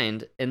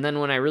mind. And then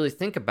when I really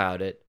think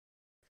about it,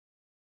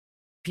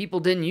 people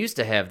didn't used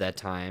to have that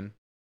time,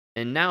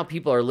 and now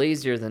people are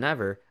lazier than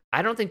ever.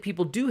 I don't think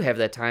people do have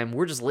that time.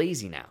 We're just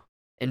lazy now.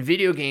 And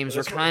video games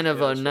are kind of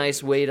a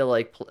nice way to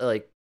like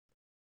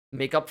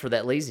make up for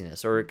that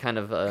laziness, or kind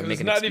of make an excuse.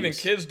 It's not even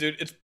kids,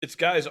 dude. It's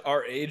guys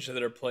our age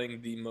that are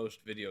playing the most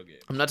video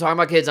games. I'm not talking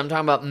about kids. I'm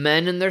talking about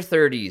men in their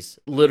 30s,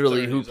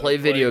 literally, who play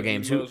video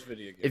games.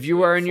 If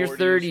you are in your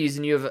 30s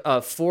and you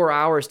have 4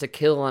 hours to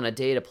kill on a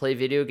day to play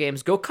video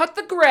games, go cut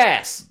the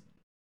grass.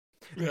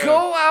 Yeah.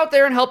 Go out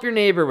there and help your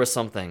neighbor with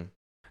something.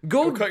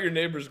 Go cut your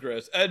neighbor's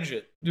grass. Edge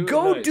it.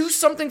 Do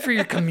something for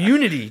your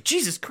community.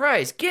 Jesus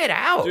Christ, get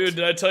out. Dude,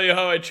 did I tell you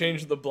how I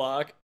changed the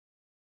block?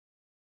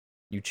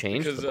 You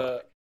changed the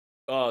block?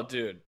 Oh,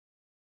 dude.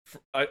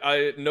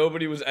 I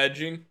nobody was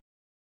edging.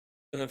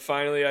 And then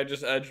finally I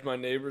just edged my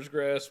neighbor's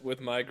grass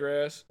with my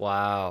grass.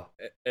 Wow.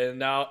 And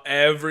now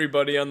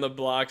everybody on the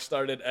block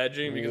started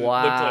edging because it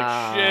looked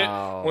like shit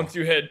once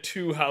you had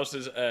 2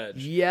 houses edged.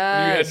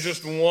 Yes. You had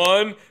just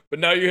one, but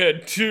now you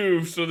had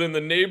 2, so then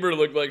the neighbor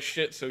looked like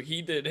shit, so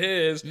he did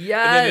his.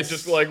 Yes. And then it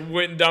just like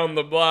went down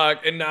the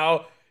block, and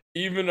now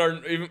even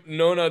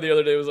Nona the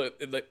other day was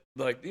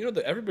like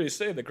everybody's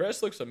saying the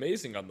grass looks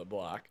amazing on the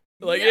block.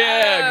 Like,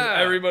 yeah, 'cause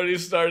everybody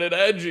started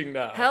edging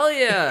now. Hell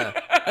yeah.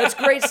 That's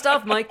great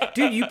stuff, Mike.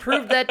 Dude, you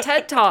proved that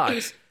TED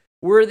Talks.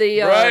 Where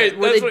they right,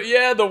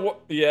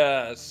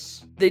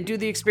 yes. They do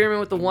the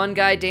experiment with the one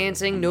guy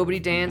dancing, nobody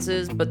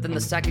dances, but then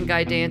the second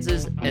guy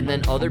dances, and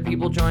then other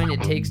people join.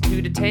 It takes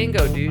 2 to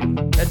tango,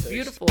 dude. That's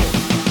beautiful.